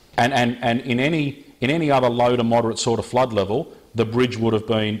 and in any other low to moderate sort of flood level, the bridge would have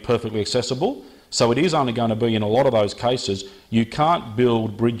been perfectly accessible. So it is only going to be, in a lot of those cases, you can't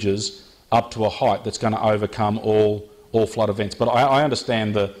build bridges up to a height that's going to overcome all flood events. But I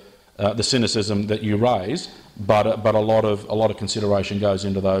understand the cynicism that you raise, but a lot of consideration goes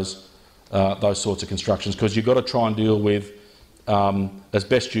into those sorts of constructions, because you've got to try and deal with, as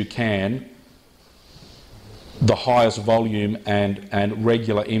best you can, the highest volume and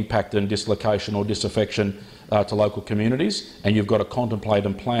regular impact and dislocation or disaffection to local communities, and you've got to contemplate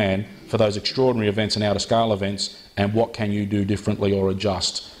and plan for those extraordinary events and out-of-scale events, and what can you do differently or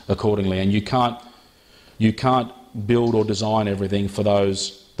adjust accordingly. And you can't build or design everything for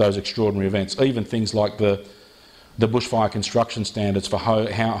those extraordinary events. Even things like the bushfire construction standards for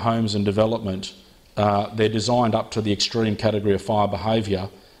homes and development, they're designed up to the extreme category of fire behaviour,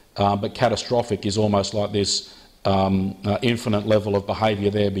 but catastrophic is almost like this infinite level of behaviour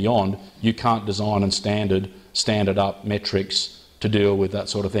there beyond. You can't design and standard up metrics to deal with that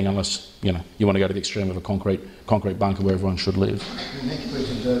sort of thing unless you want to go to the extreme of a concrete bunker where everyone should live. The next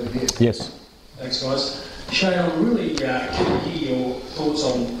question's over here. Yes. Thanks, guys. Shane, I'm really keen to hear your thoughts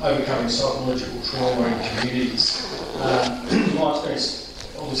on overcoming psychological trauma in communities. My experience,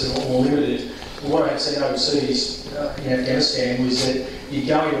 obviously, a lot more limited. But what I had seen overseas in Afghanistan was that you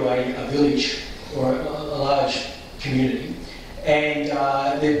go into a village or a large community, and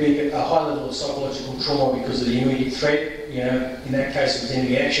there'd be a high level of psychological trauma because of the immediate threat. In that case, it was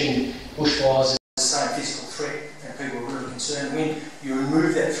enemy action. Bushfires is the same physical threat, and people were really concerned. When you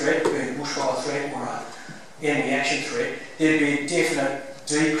remove that threat, be it a bushfire threat or an enemy action threat, there'd be a definite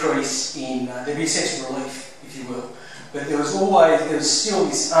decrease in, there'd be a sense of relief, if you will. But there was still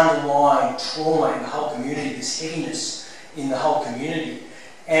this underlying trauma in the whole community, this heaviness in the whole community.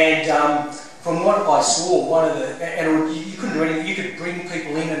 And from what I saw, you couldn't do anything. You could bring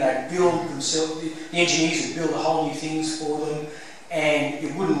people in and they'd build themselves. The engineers would build whole new things for them, and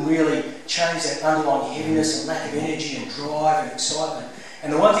it wouldn't really change that underlying heaviness and lack of energy and drive and excitement.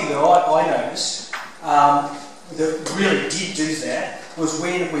 And the one thing that I noticed that really did do that was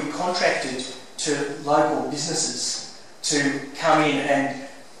when we contracted to local businesses to come in and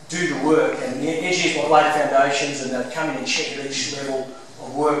do the work, and the engineers might lay the foundations and they'd come in and check at each level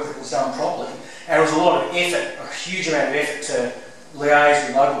of work that was done properly. And it was a lot of effort, a huge amount of effort to liaise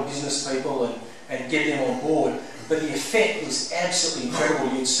with local business people and get them on board. But the effect was absolutely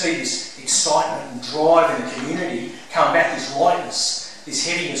incredible. You'd see this excitement and drive in the community come back, this lightness, this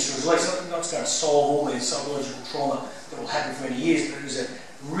heaviness to release. It's not going to solve all the psychological trauma that will happen for many years, but it was a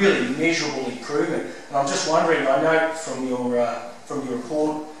really measurable improvement. And I'm just wondering, I know from your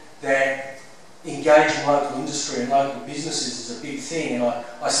report that engaging local industry and local businesses is a big thing, and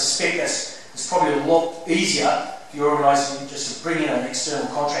I suspect it's probably a lot easier for your organisation just to bring in an external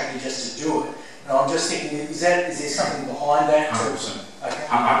contractor just to do it. And I'm just thinking, is there something behind that?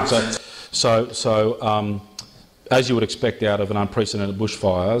 100%. Okay. So, as you would expect out of an unprecedented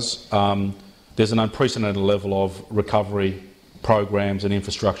bushfires, there's an unprecedented level of recovery programs and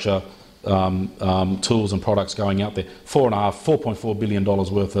infrastructure tools and products going out there. $4.4 billion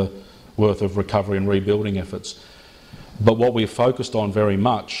worth of recovery and rebuilding efforts. But what we've focused on very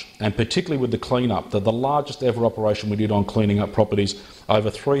much, and particularly with the clean-up, the largest ever operation we did on cleaning up properties, over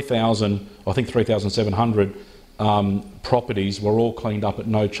 3,000, I think 3,700 properties were all cleaned up at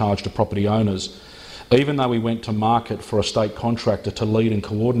no charge to property owners. Even though we went to market for a state contractor to lead and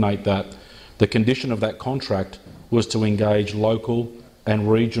coordinate that, the condition of that contract was to engage local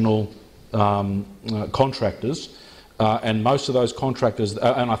and regional contractors, and most of those contractors,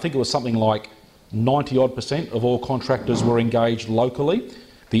 and I think it was something like 90-odd% of all contractors were engaged locally.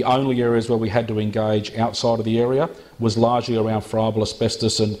 The only areas where we had to engage outside of the area was largely around friable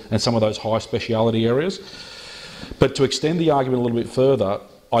asbestos and some of those high speciality areas. But to extend the argument a little bit further,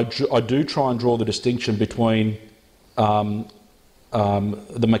 I do try and draw the distinction between the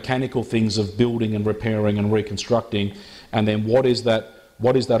mechanical things of building and repairing and reconstructing, and then what is that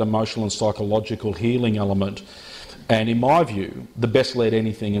emotional and psychological healing element. And in my view, the best led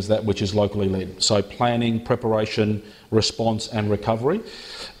anything is that which is locally led. So planning, preparation, response and recovery.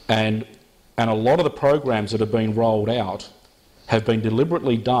 And a lot of the programs that have been rolled out have been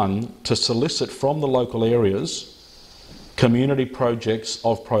deliberately done to solicit from the local areas community projects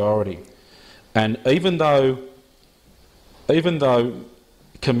of priority. And even though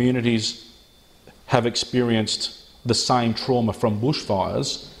communities have experienced the same trauma from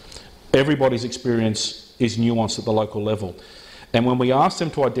bushfires, everybody's experience is nuanced at the local level. And when we ask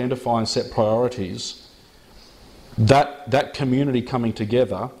them to identify and set priorities, that community coming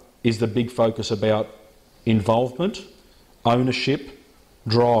together is the big focus about involvement, ownership,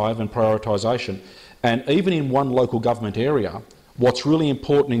 drive and prioritisation. And even in one local government area, what's really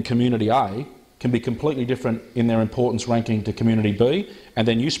important in community A can be completely different in their importance ranking to community B, and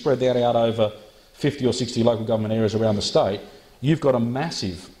then you spread that out over 50 or 60 local government areas around the state, you've got a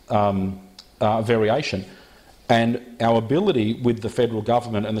massive variation. And our ability with the federal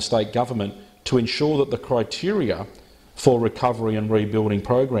government and the state government to ensure that the criteria for recovery and rebuilding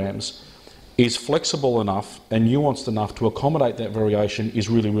programs is flexible enough and nuanced enough to accommodate that variation is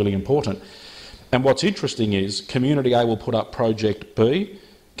really, really important. And what's interesting is Community A will put up Project B,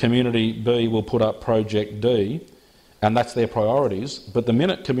 Community B will put up Project D, and that's their priorities. But the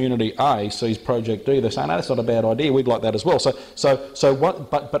minute Community A sees Project D, they're saying, "No, that's not a bad idea. We'd like that as well."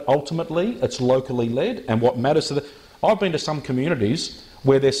 But ultimately, it's locally led, and what matters to I've been to some communities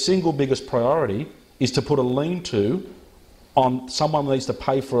where their single biggest priority is to put a lean-to on. Someone needs to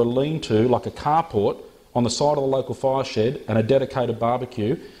pay for a lean-to, like a carport, on the side of the local fire shed and a dedicated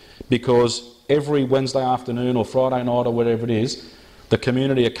barbecue, because every Wednesday afternoon or Friday night or whatever it is, the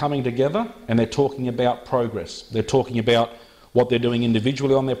community are coming together and they're talking about progress. They're talking about what they're doing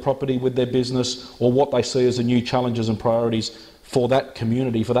individually on their property with their business, or what they see as the new challenges and priorities for that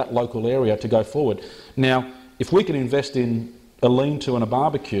community, for that local area to go forward. Now, if we can invest in a lean-to and a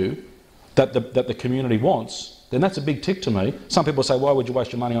barbecue that the community wants, then that's a big tick to me. Some people say, "Why would you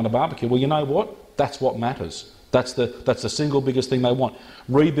waste your money on a barbecue?" Well, you know what? That's what matters. That's the single biggest thing they want.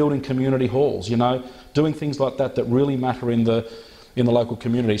 Rebuilding community halls, you know, doing things like that that really matter in the local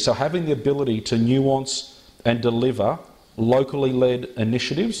community. So having the ability to nuance and deliver locally led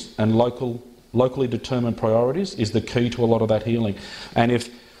initiatives and locally determined priorities is the key to a lot of that healing.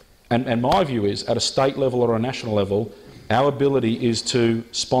 And my view is, at a state level or a national level, our ability is to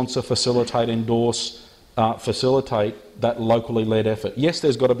sponsor, facilitate, endorse, facilitate that locally led effort. Yes,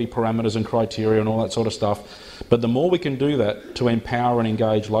 there's got to be parameters and criteria and all that sort of stuff, but the more we can do that to empower and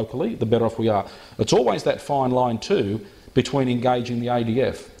engage locally, the better off we are. It's always that fine line too between engaging the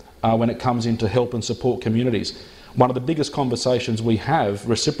ADF when it comes into help and support communities. One of the biggest conversations we have,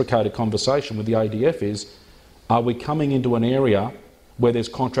 reciprocated conversation with the ADF, is, are we coming into an area where there's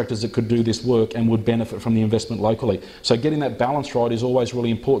contractors that could do this work and would benefit from the investment locally? So getting that balance right is always really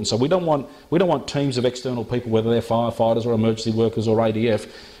important. So we don't want teams of external people, whether they're firefighters or emergency workers or ADF,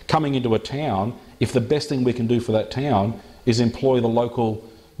 coming into a town if the best thing we can do for that town is employ the local,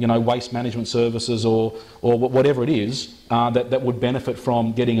 you know, waste management services or whatever it is that would benefit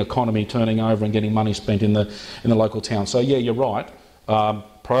from getting economy turning over and getting money spent in the local town. So yeah, you're right.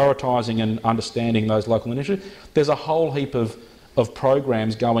 Prioritising and understanding those local initiatives. There's a whole heap of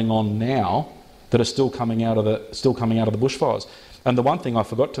programs going on now that are still coming out of the bushfires. And the one thing I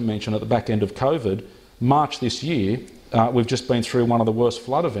forgot to mention at the back end of COVID, March this year, we've just been through one of the worst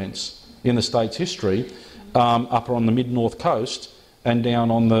flood events in the state's history, up on the mid-north coast and down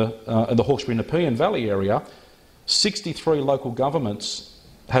on the Hawkesbury-Nepean Valley area. 63 local governments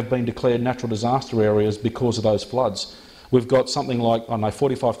have been declared natural disaster areas because of those floods. We've got something like, I don't know,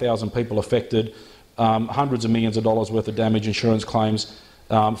 45,000 people affected, hundreds of millions of dollars worth of damage insurance claims,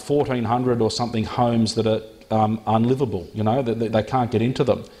 1,400 or something homes that are unlivable, you know, they can't get into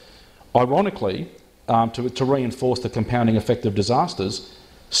them. Ironically, to reinforce the compounding effect of disasters,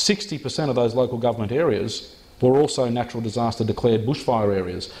 60% of those local government areas were also natural disaster declared bushfire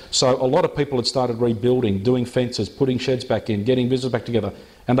areas. So a lot of people had started rebuilding, doing fences, putting sheds back in, getting business back together,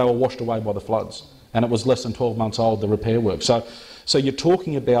 and they were washed away by the floods. And it was less than 12 months old, the repair work. So you're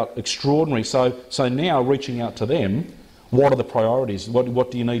talking about extraordinary. So now reaching out to them, what are the priorities? What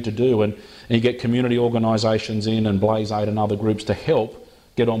do you need to do? And you get community organisations in and Blaze Aid and other groups to help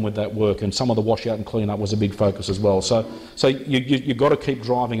get on with that work. And some of the washout and clean up was a big focus as well. So you've got to keep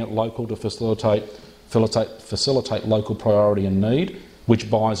driving it local to facilitate local priority and need, which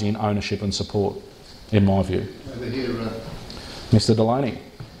buys in ownership and support, in my view. Over here, Mr. Delaney.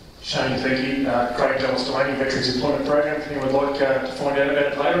 Shane, thank you. Craig Dallas Delaney, Veterans Employment Program. If anyone would like to find out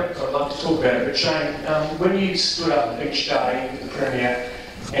about it later, I'd love to talk about it. But Shane, when you stood up each day with the Premier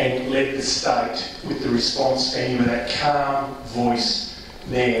and led the state with the response team and that calm voice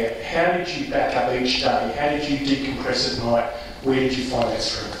there, how did you back up each day? How did you decompress at night? Where did you find that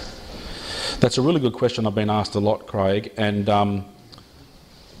strength? That's a really good question. I've been asked a lot, Craig, and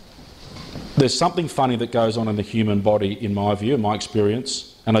there's something funny that goes on in the human body, in my view, in my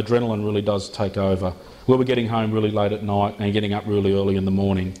experience, and adrenaline really does take over. We were getting home really late at night and getting up really early in the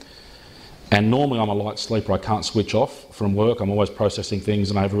morning. And normally I'm a light sleeper. I can't switch off from work. I'm always processing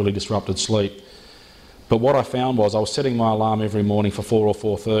things and I have really disrupted sleep. But what I found was I was setting my alarm every morning for 4 or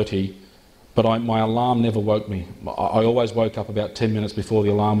 4:30, but my alarm never woke me. I always woke up about 10 minutes before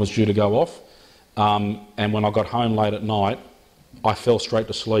the alarm was due to go off. And when I got home late at night, I fell straight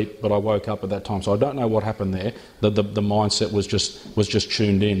to sleep, but I woke up at that time. So I don't know what happened there. The mindset was just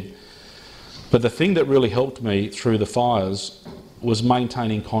tuned in. But the thing that really helped me through the fires was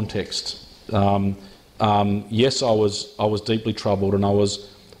maintaining context. Yes, I was deeply troubled, and I was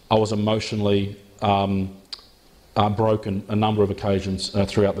emotionally broken a number of occasions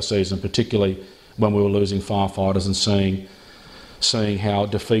throughout the season, particularly when we were losing firefighters and seeing how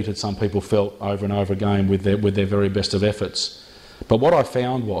defeated some people felt over and over again with their very best of efforts. But what I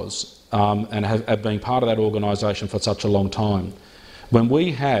found was and have been part of that organisation for such a long time. When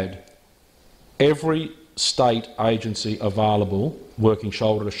we had every state agency available, working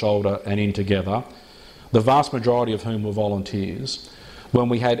shoulder to shoulder and in together, the vast majority of whom were volunteers, when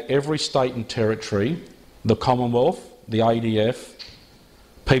we had every state and territory, the Commonwealth, the ADF,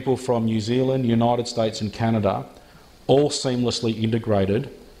 people from New Zealand, United States and Canada, all seamlessly integrated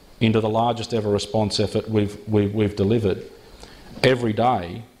into the largest ever response effort we've delivered. Every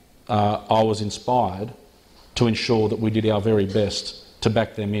day I was inspired to ensure that we did our very best to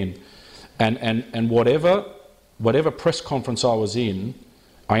back them in. And whatever press conference I was in,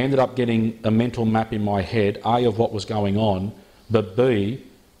 I ended up getting a mental map in my head, A, of what was going on, but B,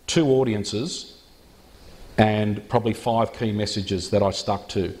 2 audiences and probably 5 key messages that I stuck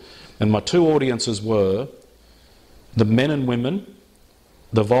to. And my 2 audiences were the men and women,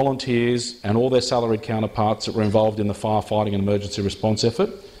 the volunteers and all their salaried counterparts that were involved in the firefighting and emergency response effort.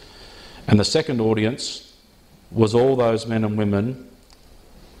 And the second audience was all those men and women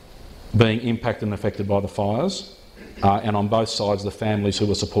being impacted and affected by the fires, and on both sides the families who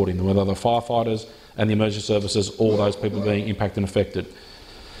were supporting them, whether the firefighters and the emergency services, all those people being impacted and affected.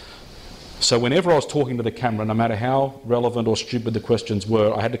 So whenever I was talking to the camera, no matter how relevant or stupid the questions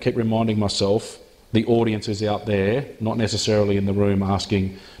were, I had to keep reminding myself the audience is out there, not necessarily in the room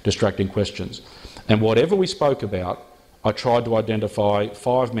asking distracting questions. And whatever we spoke about, I tried to identify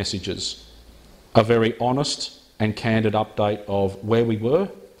 5 messages, a very honest and candid update of where we were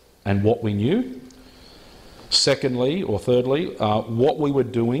and what we knew. Secondly, or thirdly, what we were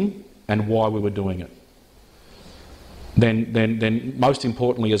doing and why we were doing it. Then most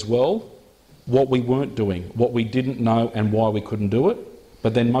importantly as well, what we weren't doing, what we didn't know and why we couldn't do it.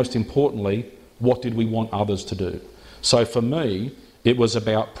 But then most importantly, what did we want others to do? So for me, it was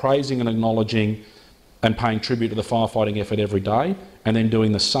about praising and acknowledging and paying tribute to the firefighting effort every day, and then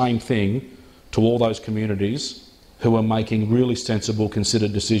doing the same thing to all those communities who are making really sensible,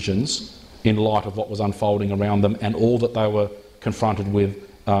 considered decisions in light of what was unfolding around them and all that they were confronted with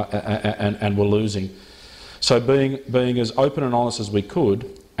and were losing. So being as open and honest as we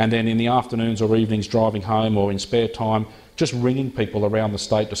could, and then in the afternoons or evenings driving home or in spare time, just ringing people around the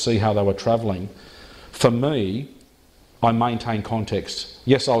state to see how they were travelling. For me, I maintained context.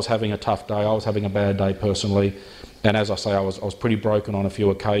 Yes, I was having a tough day, I was having a bad day personally, and as I say, I was pretty broken on a few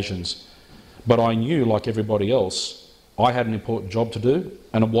occasions. But I knew, like everybody else, I had an important job to do,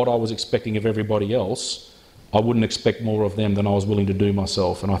 and what I was expecting of everybody else, I wouldn't expect more of them than I was willing to do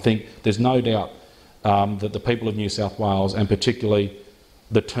myself. And I think there's no doubt that the people of New South Wales, and particularly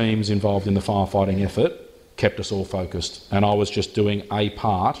the teams involved in the firefighting effort, kept us all focused. And I was just doing a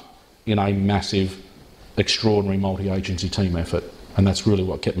part in a massive, extraordinary multi-agency team effort. And that's really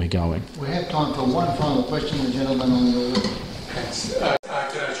what kept me going. We have time for one final question, the gentleman on your left. Thanks.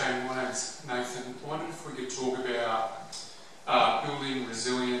 G'day, Jamie. My name's Nathan. I wondered if we could talk about building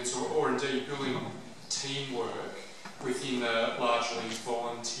resilience or indeed building teamwork within the largely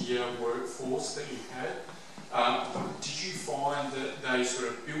volunteer workforce that you had. Did you find that they sort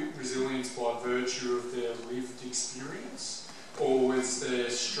of built resilience by virtue of their lived experience, or was there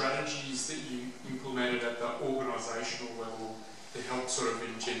strategies that you implemented at the organisational level to help sort of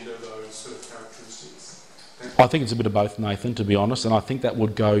engender those sort of characteristics? I think it's a bit of both, Nathan, to be honest, and I think that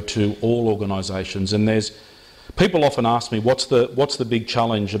would go to all organisations. And people often ask me, what's the big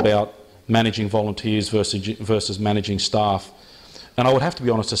challenge about managing volunteers versus managing staff? And I would have to be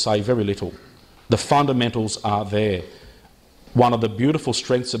honest to say very little. The fundamentals are there. One of the beautiful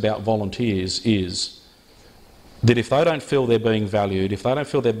strengths about volunteers is that if they don't feel they're being valued, if they don't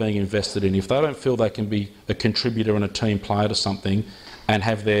feel they're being invested in, if they don't feel they can be a contributor and a team player to something and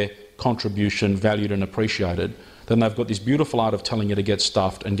have their contribution valued and appreciated, then they've got this beautiful art of telling you to get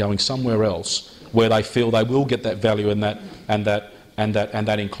stuffed and going somewhere else where they feel they will get that value and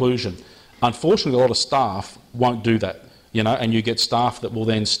that inclusion. Unfortunately, a lot of staff won't do that, you know, and you get staff that will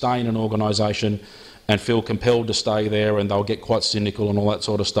then stay in an organisation and feel compelled to stay there, and they'll get quite cynical and all that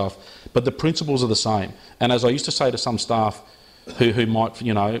sort of stuff. But the principles are the same. And as I used to say to some staff who might,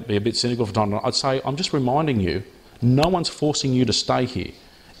 you know, be a bit cynical for time, I'd say, I'm just reminding you, no one's forcing you to stay here.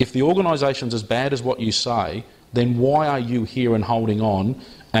 If the organisation's as bad as what you say, then why are you here and holding on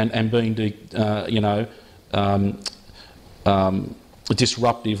and being,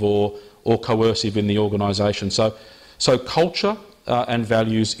 disruptive or coercive in the organisation? So culture and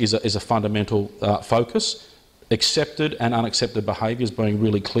values is a fundamental focus. Accepted and unaccepted behaviours being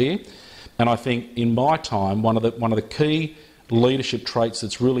really clear. And I think in my time, one of the key leadership traits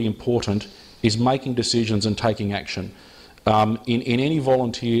that's really important is making decisions and taking action. In any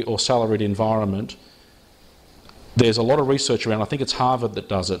volunteer or salaried environment, there's a lot of research around, I think it's Harvard that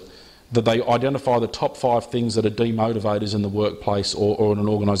does it, that they identify the top 5 things that are demotivators in the workplace or in an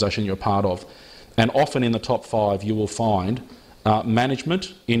organisation you're a part of. And often in the top 5 you will find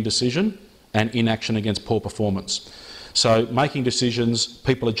management, indecision and inaction against poor performance. So making decisions,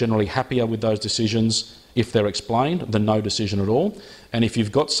 people are generally happier with those decisions if they're explained than no decision at all. And if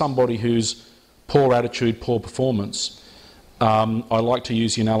you've got somebody who's poor attitude, poor performance, I like to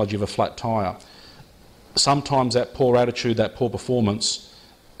use the analogy of a flat tyre. Sometimes that poor attitude, that poor performance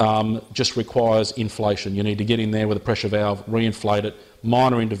just requires inflation. You need to get in there with a pressure valve, re-inflate it,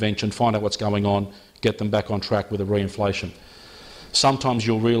 minor intervention, find out what's going on, get them back on track with a re-inflation. Sometimes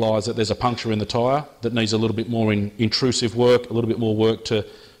you'll realise that there's a puncture in the tyre that needs a little bit more intrusive work, a little bit more work to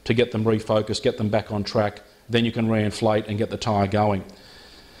get them refocused, get them back on track, then you can re-inflate and get the tyre going.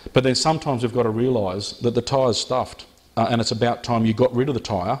 But then sometimes we've got to realise that the tyre's stuffed and it's about time you got rid of the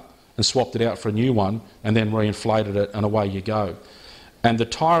tyre and swapped it out for a new one and then re-inflated it and away you go. And the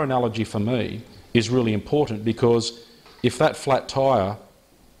tyre analogy for me is really important because if that flat tyre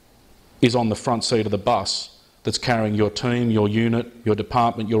is on the front seat of the bus that's carrying your team, your unit, your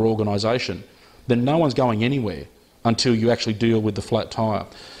department, your organisation, then no one's going anywhere until you actually deal with the flat tyre.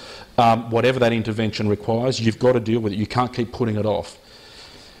 Whatever that intervention requires, you've got to deal with it. You can't keep putting it off.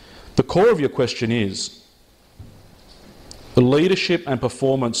 The core of your question is the leadership and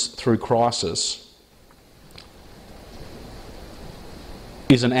performance through crisis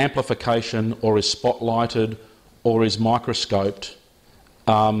is an amplification or is spotlighted or is microscoped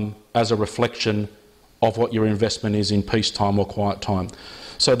as a reflection of what your investment is in peacetime or quiet time.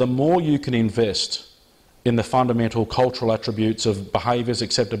 So the more you can invest in the fundamental cultural attributes of behaviours,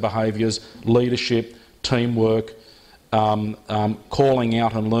 accepted behaviours, leadership, teamwork, calling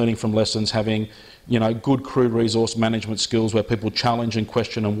out and learning from lessons, having good crew resource management skills where people challenge and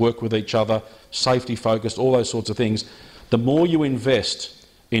question and work with each other, safety focused, all those sorts of things, the more you invest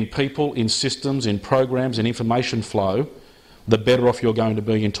in people, in systems, in programs, in information flow, the better off you're going to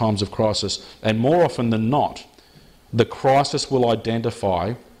be in times of crisis. And more often than not, the crisis will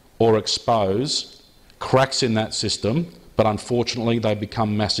identify or expose cracks in that system, but unfortunately they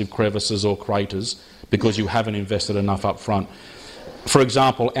become massive crevices or craters because you haven't invested enough up front. For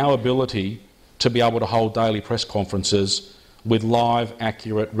example, our ability to be able to hold daily press conferences with live,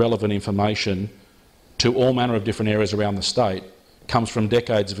 accurate, relevant information to all manner of different areas around the state comes from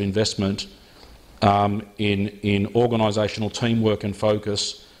decades of investment in organisational teamwork and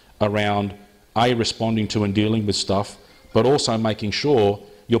focus around responding to and dealing with stuff, but also making sure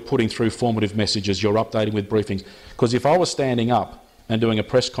you're putting through formative messages, you're updating with briefings. Because if I was standing up and doing a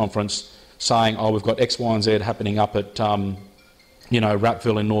press conference saying, oh, we've got X, Y and Z happening up at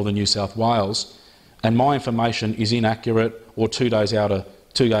Rappville in northern New South Wales, and my information is inaccurate or 2 days out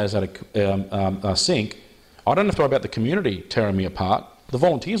of sync, I don't have to worry about the community tearing me apart. The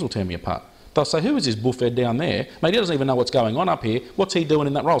volunteers will tear me apart. They'll say, who is this buffhead down there? Mate, he doesn't even know what's going on up here. What's he doing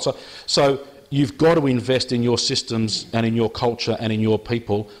in that role? So you've got to invest in your systems and in your culture and in your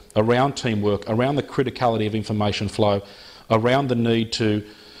people around teamwork, around the criticality of information flow, around the need to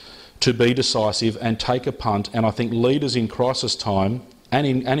be decisive and take a punt. And I think leaders in crisis time and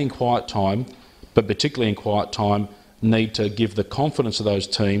in quiet time, but particularly in quiet time, need to give the confidence of those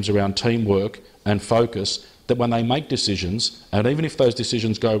teams around teamwork and focus that when they make decisions, and even if those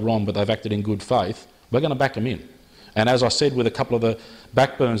decisions go wrong but they've acted in good faith, we're going to back them in. And as I said with a couple of the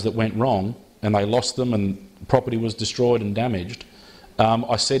backburns that went wrong and they lost them and property was destroyed and damaged,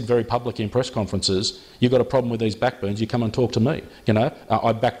 I said very publicly in press conferences, you've got a problem with these backburns, you come and talk to me.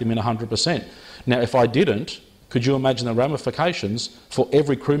 I backed them in 100%. Now if I didn't, could you imagine the ramifications for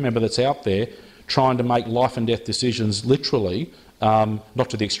every crew member that's out there trying to make life and death decisions literally, not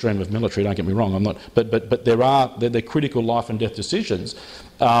to the extreme of military, don't get me wrong, I'm not, but they're critical life and death decisions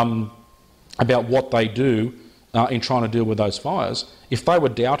about what they do in trying to deal with those fires. If they were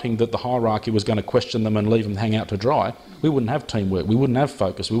doubting that the hierarchy was going to question them and leave them hang out to dry, we wouldn't have teamwork, we wouldn't have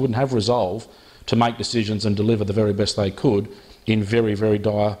focus, we wouldn't have resolve to make decisions and deliver the very best they could in very, very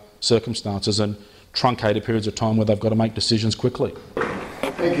dire circumstances and truncated periods of time where they've got to make decisions quickly.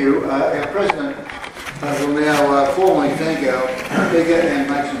 Thank you. Our President will now formally thank our speaker and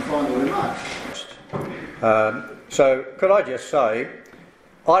make some final remarks. So could I just say,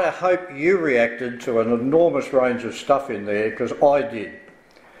 I hope you reacted to an enormous range of stuff in there, because I did.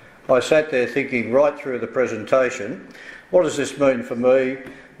 I sat there thinking right through the presentation, what does this mean for me?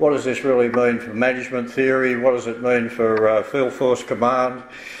 What does this really mean for management theory? What does it mean for field force command,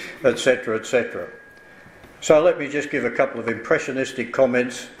 etc., etc. So let me just give a couple of impressionistic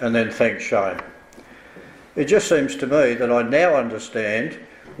comments and then thank Shane. It just seems to me that I now understand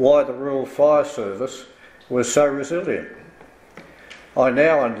why the Rural Fire Service was so resilient. I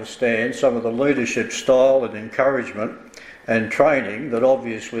now understand some of the leadership style and encouragement and training that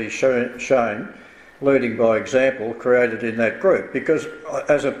obviously Shane, leading by example, created in that group. Because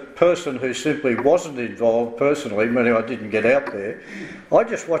as a person who simply wasn't involved personally, meaning I didn't get out there, I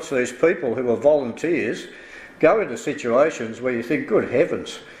just watched these people who are volunteers go into situations where you think, good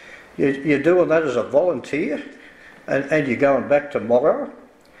heavens, you're doing that as a volunteer and you're going back tomorrow?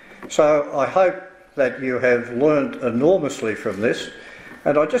 So I hope that you have learned enormously from this,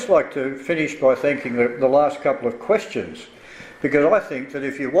 and I'd just like to finish by thanking the last couple of questions, because I think that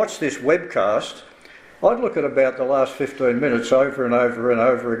if you watch this webcast, I'd look at about the last 15 minutes over and over and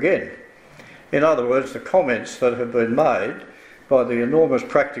over again. In other words, the comments that have been made by the enormous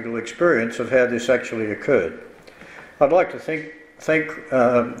practical experience of how this actually occurred. I'd like to thank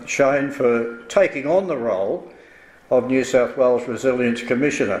Shane for taking on the role of New South Wales Resilience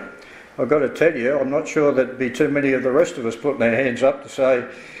Commissioner. I've got to tell you, I'm not sure there'd be too many of the rest of us putting their hands up to say,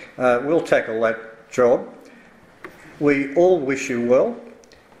 we'll tackle that job. We all wish you well.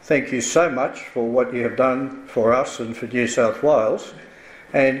 Thank you so much for what you have done for us and for New South Wales.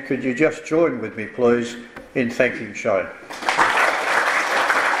 And could you just join with me, please, in thanking Shane.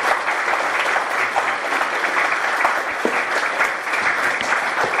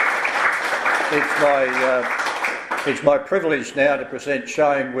 It's my privilege now to present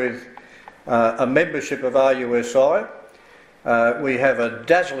Shane with a membership of RUSI. We have a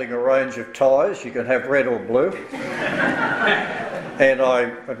dazzling range of ties. You can have red or blue. And I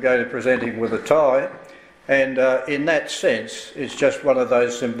am going to present him with a tie. And in that sense, it's just one of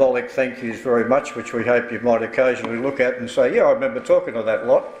those symbolic thank yous very much, which we hope you might occasionally look at and say, yeah, I remember talking to that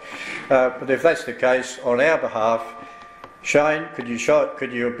lot. But if that's the case, on our behalf, Shane, could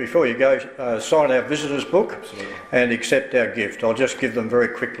you before you go, sign our visitors book? Absolutely. And accept our gift? I'll just give them very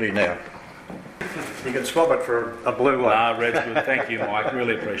quickly now. You can swap it for a blue one. Ah, red's good. Thank you, Mike.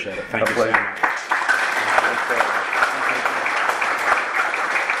 Really appreciate it. Thank you so much.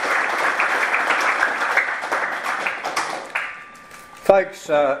 Folks,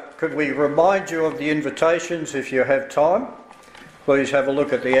 could we remind you of the invitations if you have time? Please have a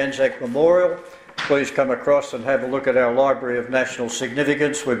look at the Anzac Memorial. Please come across and have a look at our Library of National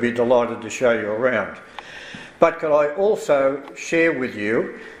Significance. We'd be delighted to show you around. But could I also share with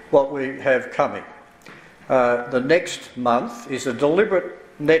you what we have coming? The next month is a deliberate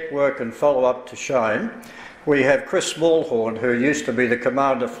network and follow-up to Shane. We have Chris Smallhorn, who used to be the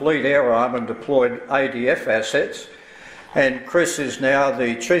Commander Fleet Air Arm and deployed ADF assets, and Chris is now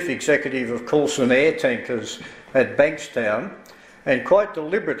the Chief Executive of Coulson Air Tankers at Bankstown. And quite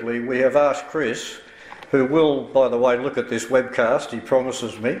deliberately we have asked Chris, who will, by the way, look at this webcast, he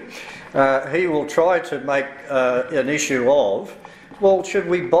promises me, he will try to make an issue of, well, should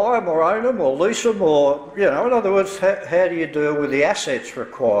we buy them or own them or lease them, or, you know, in other words, how do you deal with the assets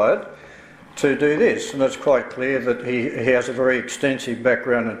required to do this? And it's quite clear that he has a very extensive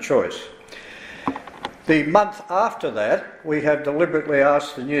background and choice. The month after that, we have deliberately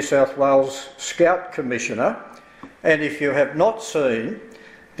asked the New South Wales Scout Commissioner, and if you have not seen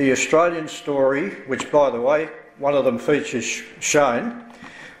the Australian story, which, by the way, one of them features Shane,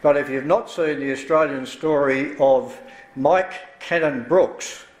 but if you've not seen the Australian story of Mike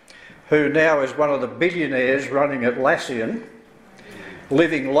Cannon-Brooks, who now is one of the billionaires running Atlassian,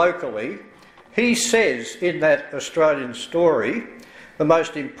 living locally, he says in that Australian story, the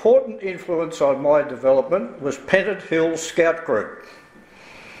most important influence on my development was Pennant Hill Scout Group.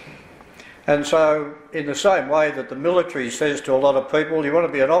 And so, in the same way that the military says to a lot of people, you want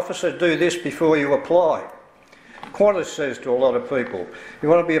to be an officer, do this before you apply. Qantas says to a lot of people, you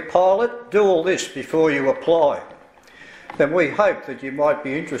want to be a pilot, do all this before you apply. Then we hope that you might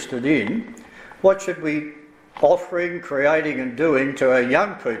be interested in what should we be offering, creating and doing to our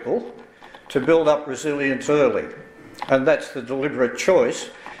young people to build up resilience early. And that's the deliberate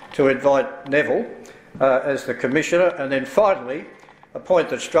choice to invite Neville as the Commissioner. And then finally, a point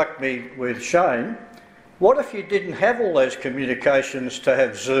that struck me with Shane, what if you didn't have all those communications to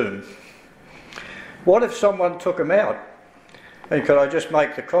have Zoom? What if someone took them out? And could I just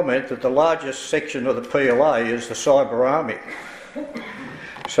make the comment that the largest section of the PLA is the cyber army?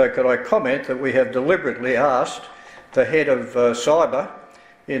 So could I comment that we have deliberately asked the head of cyber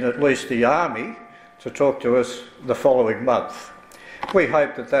in at least the army to talk to us the following month. We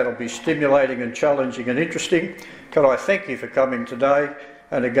hope that that'll be stimulating and challenging and interesting. Can I thank you for coming today?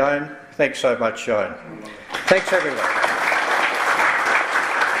 And again, thanks so much, Shane. Thanks, everyone.